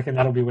 and I reckon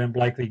that'll be when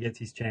Blakely gets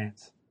his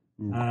chance.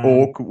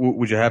 Or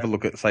would you have a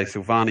look at, say,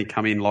 Silvani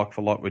come in like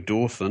for like with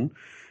Dawson,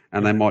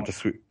 and they might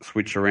just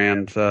switch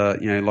around,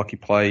 Lockie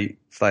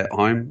stay at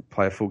home,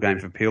 play a full game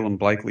for Peel, and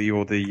Blakely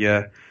or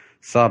the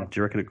sub. Do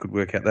you reckon it could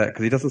work out that?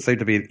 Because he doesn't seem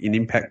to be an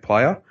impact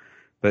player,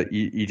 but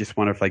you just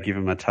wonder if they give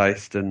him a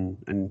taste and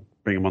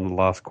bring him on the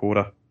last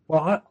quarter.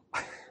 Well,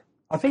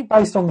 I think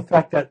based on the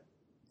fact that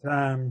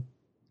they're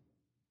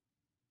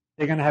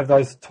going to have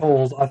those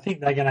tools, I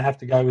think they're going to have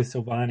to go with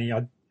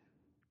Silvani.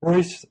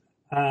 Bruce,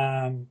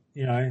 Riewoldt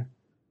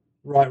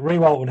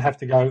would have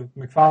to go.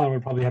 McFarlane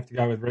would probably have to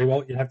go with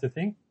Riewoldt, you'd have to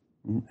think.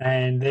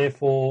 And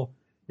therefore,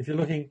 if you're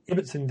looking,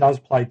 Ibbotson does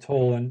play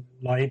tall, and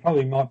he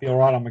probably might be all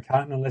right on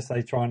McCartan unless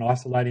they try and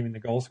isolate him in the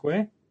goal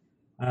square.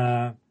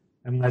 And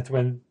that's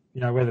when,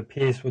 whether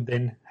Pearce would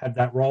then have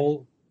that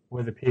role,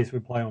 whether Pearce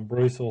would play on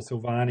Bruce or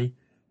Silvani.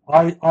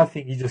 I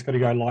think you just got to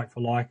go like for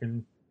like,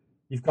 and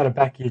you've got to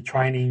back your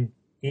training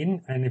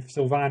in. And if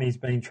Silvani's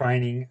been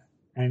training,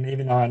 and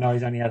even though I know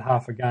he's only had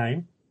half a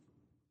game,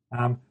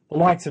 the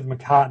likes of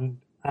McCartan,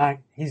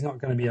 he's not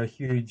going to be a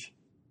huge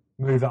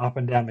mover up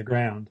and down the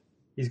ground.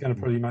 He's going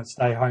to pretty much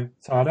stay home.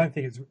 So I don't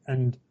think it's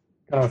going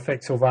to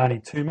affect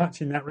Silvani too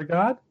much in that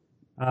regard,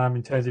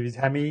 in terms of his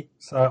hammy.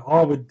 So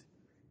I would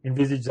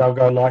envisage they'll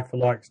go like for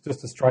like,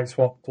 just a straight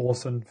swap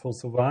Dawson for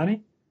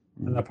Silvani,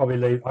 and they'll probably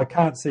leave. I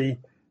can't see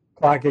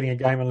Clark getting a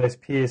game unless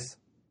Griff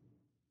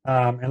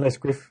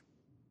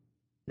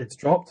gets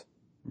dropped,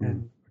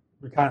 and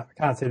we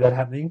can't see that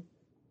happening.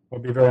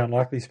 Would be very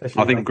unlikely,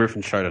 especially. I think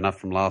Griffin showed enough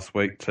from last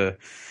week to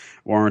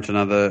warrant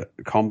another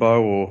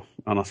combo,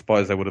 and I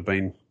suppose they would have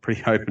been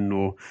pretty open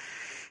or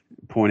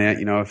point out,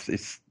 if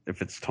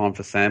it's time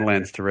for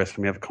Sandlands to rest,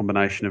 and we have a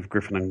combination of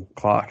Griffin and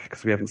Clark,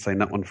 because we haven't seen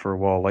that one for a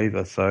while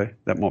either. So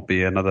that might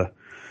be another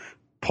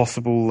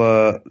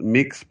possible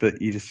mix,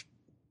 but you just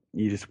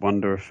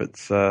wonder if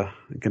it's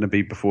going to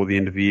be before the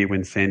end of the year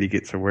when Sandy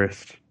gets a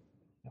rest.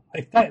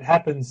 If that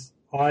happens,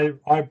 I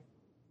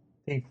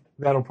think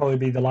that'll probably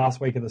be the last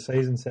week of the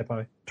season,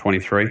 Seppo.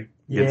 23.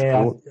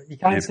 Yeah, you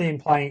can't see him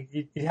playing.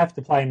 You have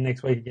to play him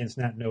next week against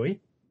Nat Nui.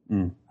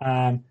 Then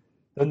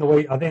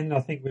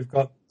I think we've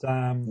got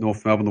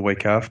North Melbourne the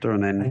week after,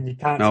 and you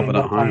can't Melbourne see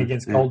him at home playing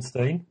against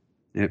Goldstein.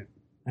 Yep.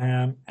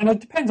 And it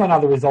depends on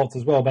other results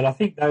as well, but I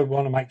think they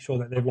want to make sure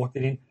that they've locked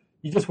it in.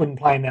 You just wouldn't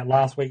play him that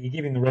last week. You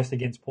give him the rest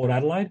against Port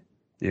Adelaide.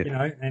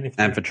 Yeah.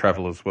 And for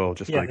travel as well,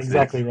 just makes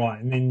exactly sense.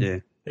 Right.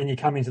 And then you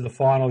come into the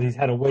final. He's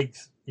had a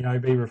week's,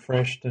 be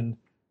refreshed and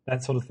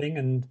that sort of thing,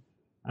 and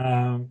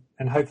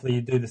hopefully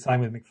you do the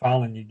same with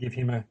McFarlane. You give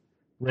him a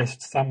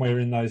rest somewhere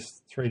in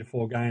those 3 to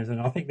 4 games,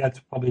 and I think that's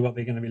probably what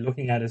they're going to be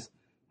looking at, is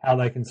how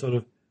they can sort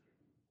of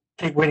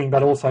keep winning,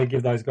 but also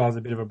give those guys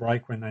a bit of a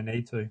break when they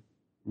need to.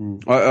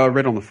 I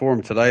read on the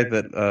forum today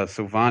that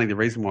Silvani, the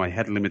reason why he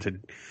had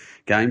limited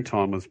game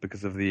time was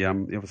because of the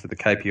obviously the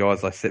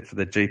KPIs they set for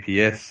the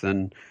GPS,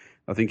 and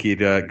I think he'd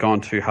gone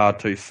too hard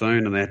too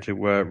soon, and they had to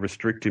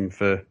restrict him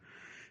for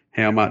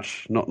how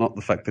much, not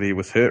the fact that he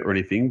was hurt or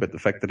anything, but the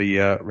fact that he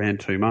ran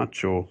too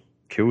much or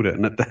killed it.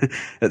 And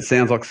it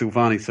sounds like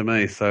Silvani to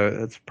me, so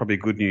it's probably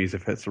good news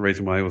if that's the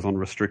reason why he was on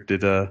restricted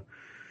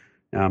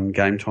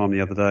game time the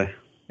other day.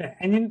 Yeah,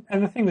 and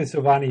the thing with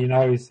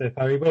Silvani, is that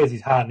he wears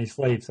his heart in his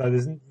sleeve, so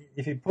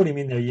if you put him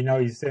in there,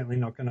 he's certainly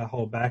not going to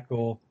hold back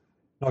or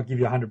not give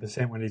you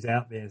 100% when he's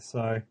out there.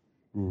 So,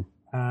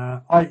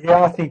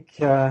 I think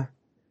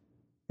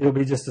it'll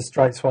be just a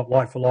straight swap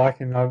like for like,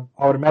 and I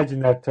would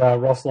imagine that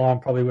Ross Lyon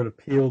probably would have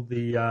peeled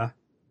the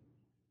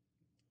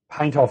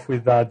paint off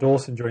with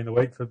Dawson during the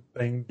week for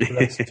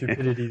that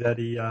stupidity that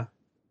he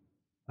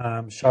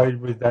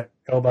showed with that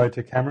elbow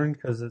to Cameron,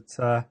 because it's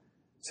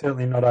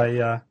certainly not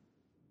a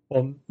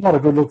well, not a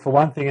good look for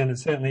one thing, and it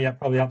certainly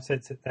probably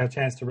upsets our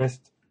chance to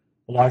rest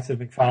the likes of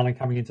McFarlane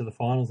coming into the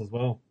finals as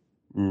well.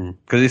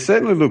 Because he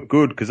certainly looked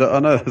good, because I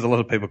know there's a lot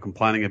of people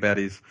complaining about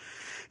his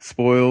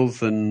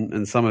spoils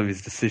and some of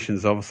his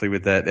decisions, obviously,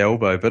 with that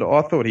elbow. But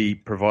I thought he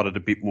provided a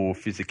bit more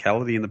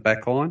physicality in the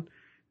back line.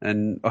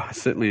 And I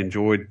certainly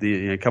enjoyed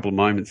the couple of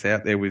moments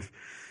out there with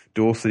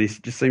Dawson. He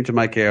just seemed to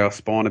make our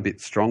spine a bit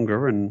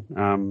stronger.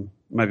 And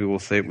maybe we'll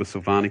see it with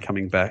Silvani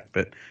coming back.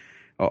 But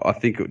I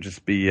think it would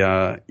just be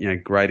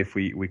great if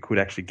we could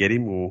actually get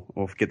him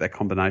or get that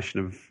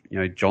combination of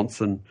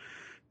Johnson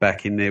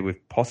back in there with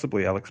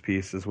possibly Alex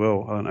Pearce as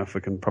well. I don't know if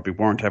we can probably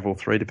warrant to have all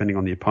three depending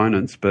on the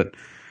opponents, but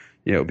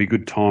yeah, it'll be a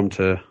good time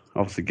to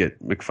obviously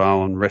get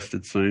McFarlane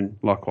rested soon,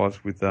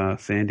 likewise with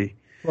Sandy.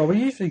 Well, we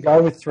usually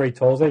go with three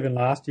talls. Even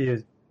last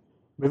year,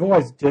 we've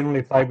always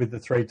generally played with the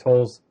three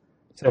talls,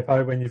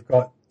 Seppo, when you've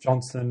got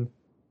Johnson,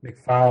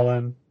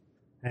 McFarlane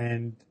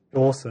and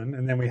Dawson,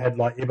 and then we had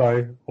like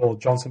Ibbo or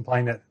Johnson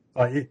playing that.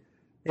 Like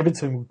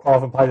Ibbotson would quite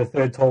often play the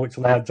third tall, which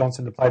allowed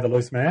Johnson to play the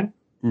loose man.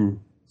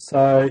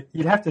 So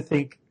you'd have to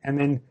think, and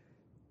then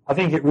I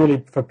think it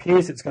really, for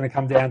Pearce, it's going to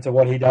come down to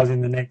what he does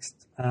in the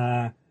next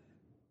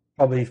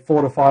probably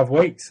 4 to 5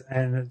 weeks.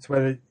 And it's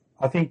whether,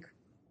 I think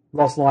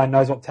Ross Lyon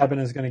knows what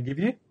Taberner is going to give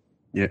you.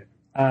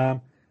 Yeah.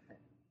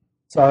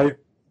 So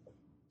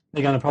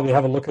they're going to probably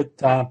have a look at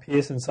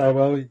Pearce and say,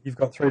 well, you've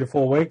got 3 to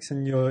 4 weeks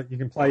and you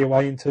can play your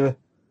way into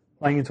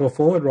playing into a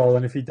forward role.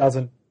 And if he's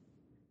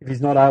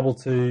not able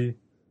to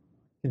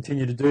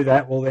continue to do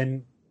that, well,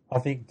 then I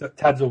think that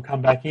Tabs will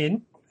come back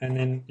in. And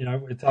then,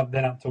 it's up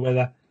to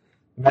whether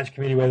the match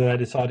committee, whether they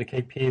decide to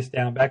keep Pearce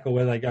down back or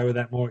whether they go with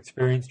that more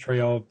experienced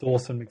trio of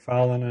Dawson,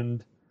 McFarlane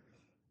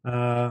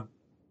and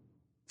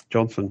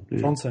Johnson. Yeah.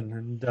 Johnson.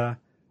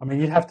 And,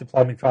 you'd have to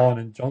play McFarlane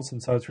and Johnson,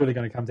 so it's really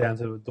going to come down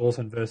to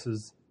Dawson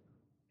versus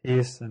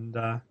Pearce and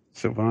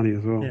Silvani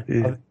as well.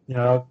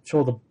 Yeah. I'm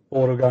sure the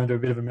board will go into a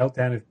bit of a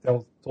meltdown if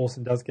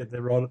Dawson does get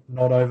their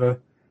nod over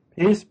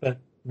Pearce, but,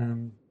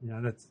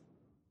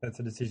 that's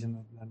a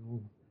decision that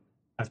will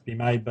have to be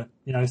made, but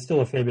there's still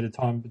a fair bit of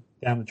time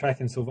down the track,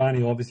 and Silvani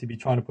will obviously be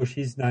trying to push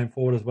his name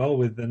forward as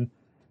well.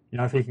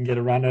 If he can get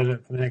a run at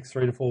it for the next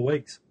 3 to 4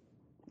 weeks.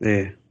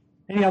 Yeah.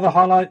 Any other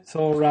highlights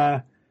or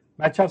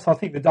matchups? I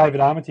think the David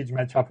Armitage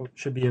matchup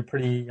should be a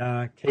pretty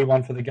key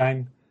one for the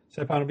game.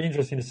 So it'll be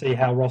interesting to see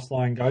how Ross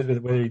Lyon goes with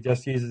it, whether he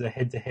just uses a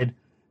head-to-head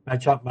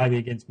matchup, maybe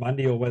against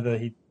Mundy, or whether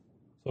he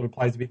sort of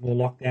plays a bit more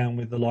lockdown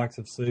with the likes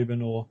of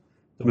Subin or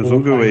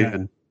Mzungu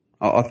even.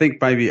 I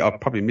think maybe I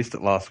probably missed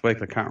it last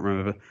week. I can't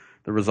remember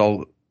the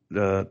result,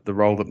 the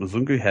role that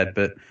Mzungu had,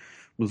 but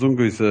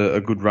Mzungu's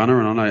a good runner,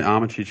 and I know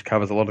Armitage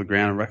covers a lot of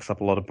ground and racks up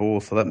a lot of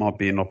balls, so that might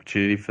be an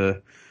opportunity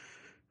for.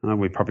 I know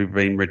we've probably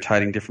been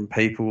rotating different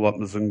people like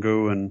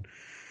Mzungu and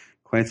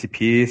Clancy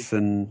Pearce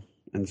and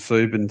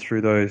Subin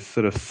through those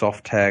sort of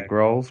soft tag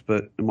roles,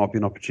 but it might be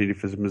an opportunity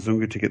for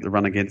Mzungu to get the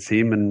run against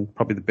him, and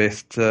probably the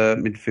best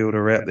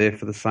midfielder out there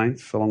for the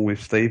Saints, along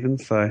with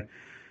Stevens. So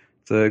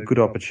it's a good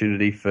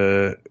opportunity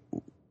for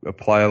a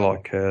player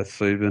like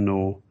Subin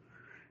or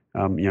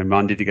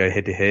Mundy to go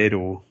head-to-head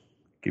or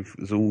give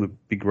Zung the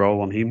big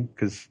role on him,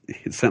 because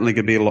it's certainly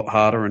going to be a lot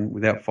harder, and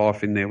without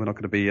Fife in there, we're not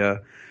going to be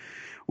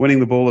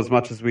winning the ball as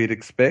much as we'd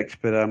expect,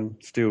 but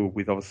still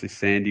with obviously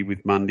Sandy,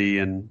 with Mundy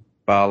and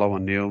Barlow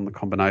and Neil and the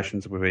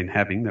combinations we've been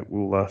having, that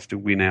we'll still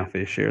win our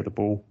fair share of the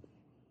ball.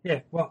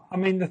 Yeah, well,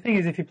 the thing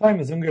is, if you play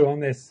Mzungu on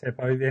there,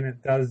 Seppo, then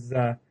it does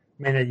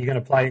mean that you're going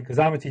to play, because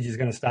Armitage is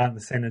going to start in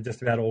the centre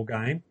just about all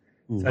game,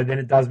 so then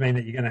it does mean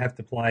that you're going to have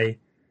to play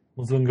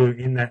Mzungu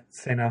in that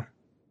centre,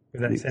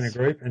 with that centre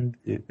group, and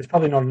it's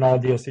probably not an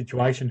ideal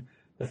situation.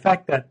 The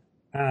fact that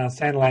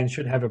Sandilands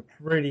should have a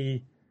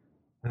pretty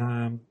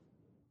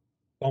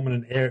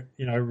dominant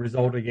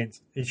result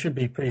against, it should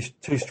be pretty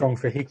too strong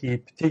for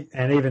Hickey,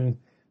 and even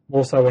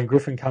more so when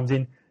Griffin comes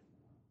in.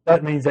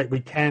 That means that we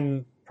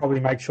can probably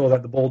make sure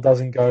that the ball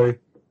doesn't go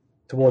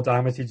towards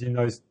Armitage in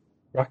those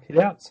ruck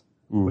hit-outs.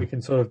 We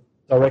can sort of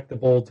direct the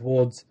ball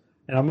towards,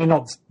 and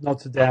not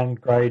to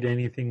downgrade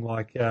anything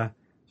like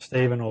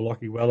Stephen or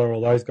Lockie Weller or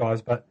those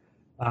guys, but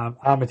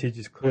Armitage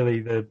is clearly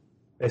the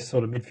best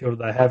sort of midfielder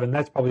they have, and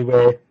that's probably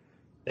where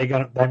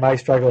they may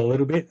struggle a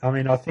little bit.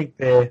 I think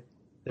they've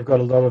got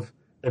a lot of,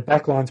 their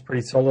back line's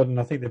pretty solid, and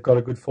I think they've got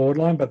a good forward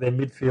line, but their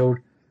midfield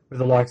with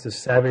the likes of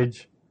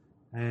Savage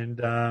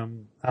and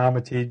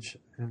Armitage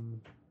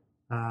and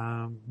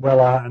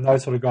Weller and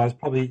those sort of guys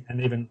probably, and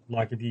even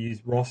like if you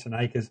use Ross and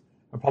Akers,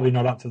 are probably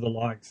not up to the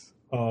likes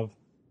of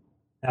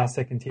our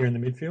second tier in the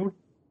midfield.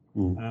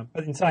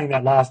 But in saying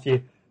that, last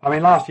year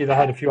they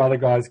had a few other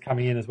guys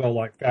coming in as well,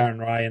 like Farron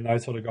Ray and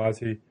those sort of guys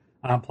who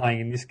aren't playing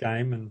in this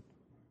game, and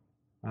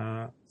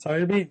so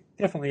it'll be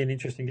definitely an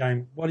interesting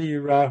game. What are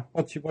your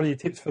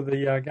tips for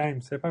the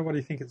game, Seppo? What do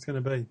you think it's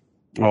going to be?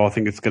 Oh, I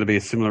think it's going to be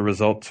a similar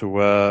result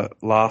to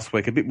last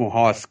week, a bit more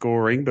high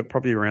scoring, but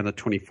probably around the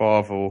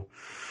 25 or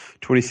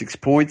 26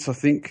 points. I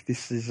think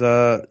this is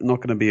not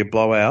going to be a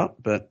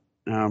blowout, but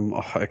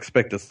I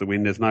expect us to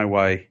win. There's no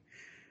way.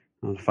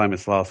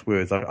 Famous last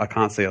words. I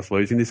can't see us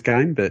losing this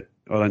game, but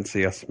I don't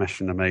see us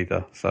smashing them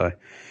either. So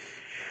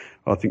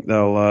I think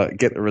they'll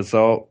get the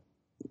result.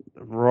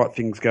 Right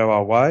things go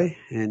our way,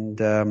 and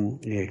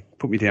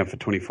put me down for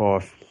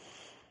 25.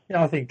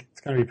 Yeah, I think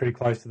it's going to be pretty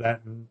close to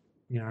that. And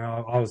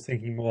I was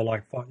thinking more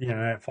like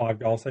at 5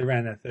 goals, so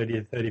around that 30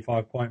 to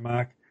 35 point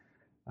mark.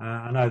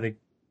 I know that,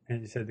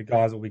 as you said, the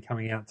guys will be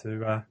coming out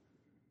to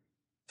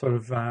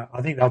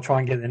I think they'll try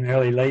and get an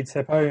early lead,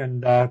 Seppo,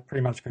 and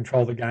pretty much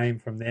control the game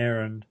from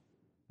there. And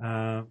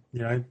I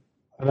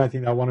don't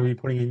think they'll want to be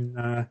putting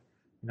in,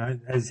 as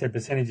you said,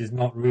 percentage is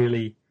not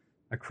really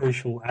a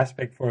crucial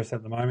aspect for us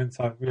at the moment.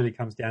 So it really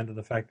comes down to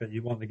the fact that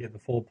you want to get the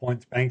 4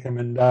 points, bank them,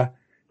 and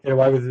get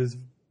away with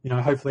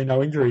hopefully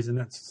no injuries. And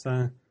that's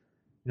and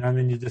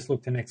then you just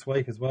look to next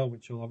week as well,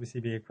 which will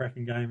obviously be a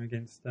cracking game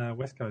against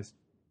West Coast.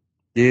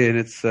 Yeah, and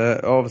it's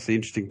obviously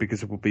interesting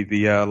because it will be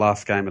the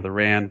last game of the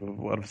round.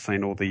 I've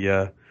seen all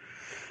the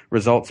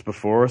results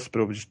before us, but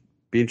it'll just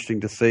be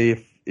interesting to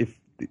see if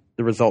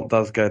the result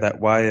does go that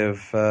way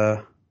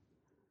of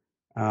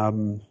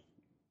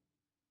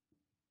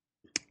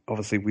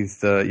obviously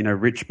with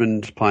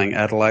Richmond playing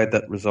Adelaide,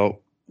 that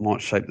result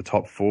might shape the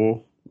top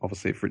 4.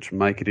 Obviously, if Richmond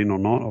make it in or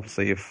not.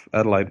 Obviously, if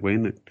Adelaide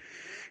win, it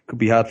could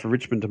be hard for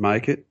Richmond to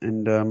make it.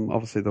 And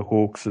obviously the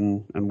Hawks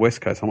and West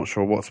Coast, I'm not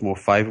sure what's more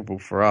favourable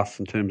for us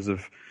in terms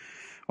of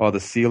either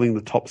sealing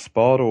the top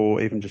spot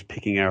or even just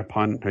picking our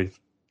opponent who's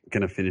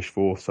going to finish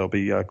 4th. So it'll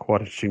be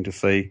quite interesting to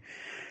see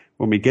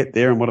when we get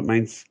there and what it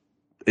means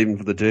even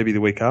for the Derby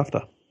the week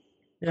after.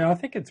 Yeah, I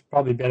think it's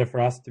probably better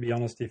for us, to be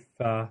honest, if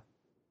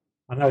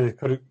I know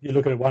you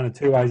look at it one of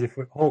 2 ways. If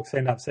Hawks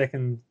end up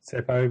second,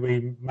 Seppo,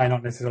 we may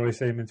not necessarily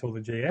see them until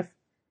the GF.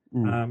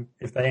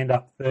 If they end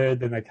up 3rd,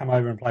 then they come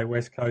over and play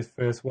West Coast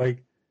first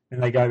week, then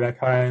they go back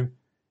home,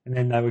 and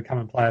then they would come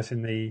and play us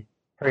in the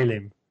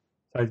prelim.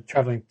 So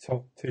travelling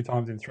 2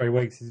 times in 3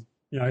 weeks is,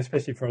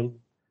 especially for a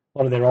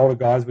lot of their older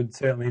guys, would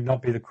certainly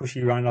not be the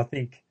cushy run. I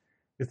think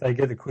if they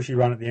get the cushy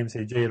run at the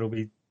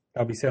MCG,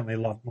 they'll be certainly a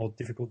lot more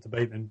difficult to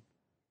beat than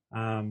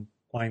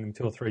playing them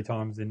 2 or 3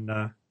 times in.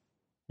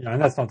 And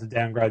that's not to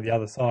downgrade the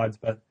other sides,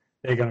 but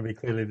they're going to be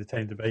clearly the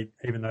team to beat.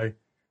 Even though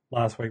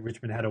last week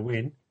Richmond had a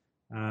win,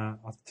 I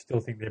still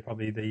think they're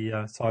probably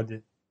the side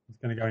that is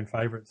going to go in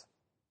favourites.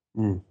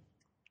 All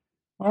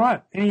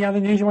right. Any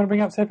other news you want to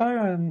bring up,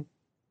 Seppo,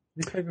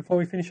 this week before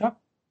we finish up?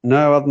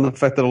 No, other than the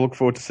fact that I look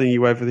forward to seeing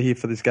you over here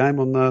for this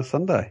game on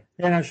Sunday.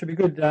 Yeah, no, it should be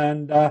good.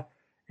 And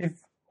if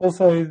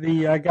also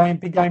the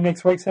big game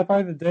next week,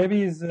 Seppo, the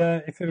Derby is.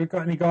 If we've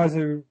got any guys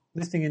who are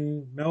listening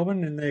in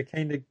Melbourne and they're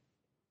keen to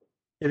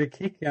get a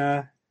kick.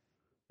 Yeah,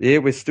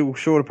 we're still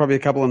short of probably a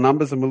couple of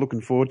numbers, and we're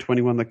looking forward to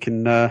anyone that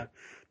can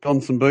don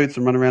some boots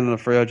and run around in a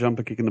Freo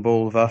jumper kicking the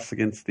ball with us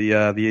against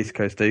the East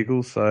Coast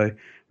Eagles. So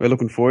we're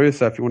looking for you.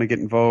 So if you want to get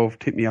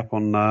involved, hit me up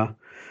on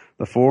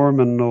the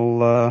forum, and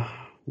we'll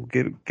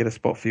get a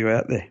spot for you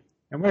out there.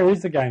 And where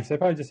is the game,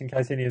 Seppo, just in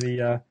case any of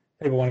the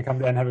people want to come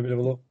down and have a bit of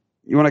a look?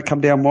 You want to come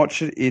down and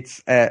watch it?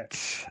 It's at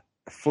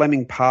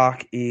Fleming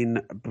Park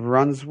in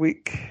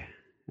Brunswick.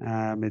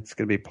 It's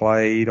going to be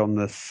played on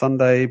the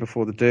Sunday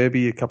before the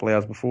Derby, a couple of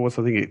hours before.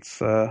 So I think it's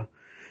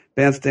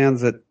bounce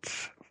downs at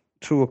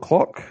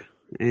 2:00,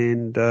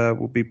 and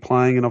we'll be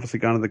playing and obviously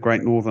going to the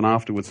Great Northern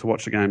afterwards to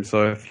watch the game.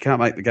 So if you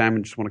can't make the game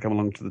and just want to come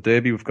along to the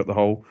Derby, we've got the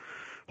whole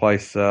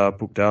place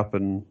booked up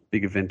and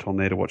big event on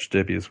there to watch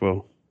Derby as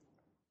well.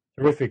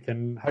 Terrific,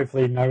 and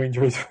hopefully no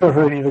injuries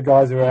for any of the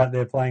guys who are out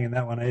there playing in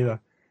that one either.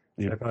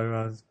 Yep.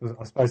 I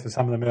suppose for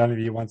some of them it'll only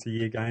be a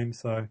once-a-year game,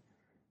 so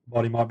the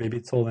body might be a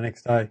bit sore the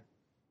next day.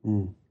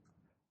 All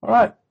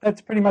right,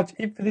 that's pretty much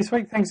it for this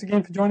week. Thanks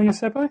again for joining us,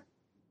 Seppo.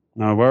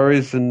 No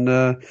worries,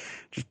 and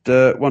just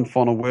one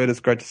final word. It's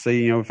great to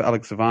see, if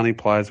Alex Savani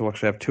players, we'll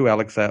actually have 2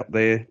 Alex out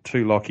there,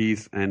 2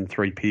 Lockies and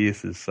 3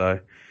 Pierces, so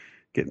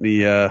getting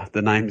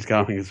the names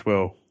going as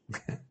well.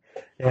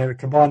 Yeah,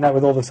 combine that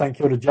with all the St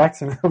Kilda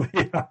Jackson, it'll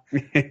be a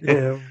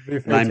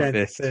fair name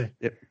fest. There.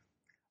 Yep.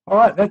 All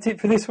right, that's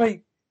it for this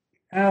week.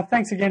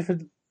 Thanks again for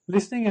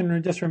listening,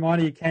 and just a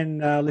reminder, you can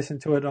listen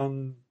to it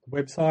on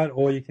the website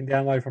or you can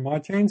download from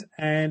iTunes.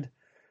 And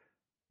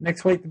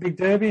next week, the big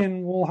Derby,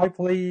 and we'll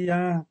hopefully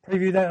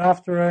preview that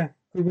after a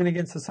good win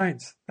against the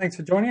Saints. Thanks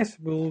for joining us.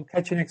 We'll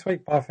catch you next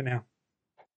week. Bye for now.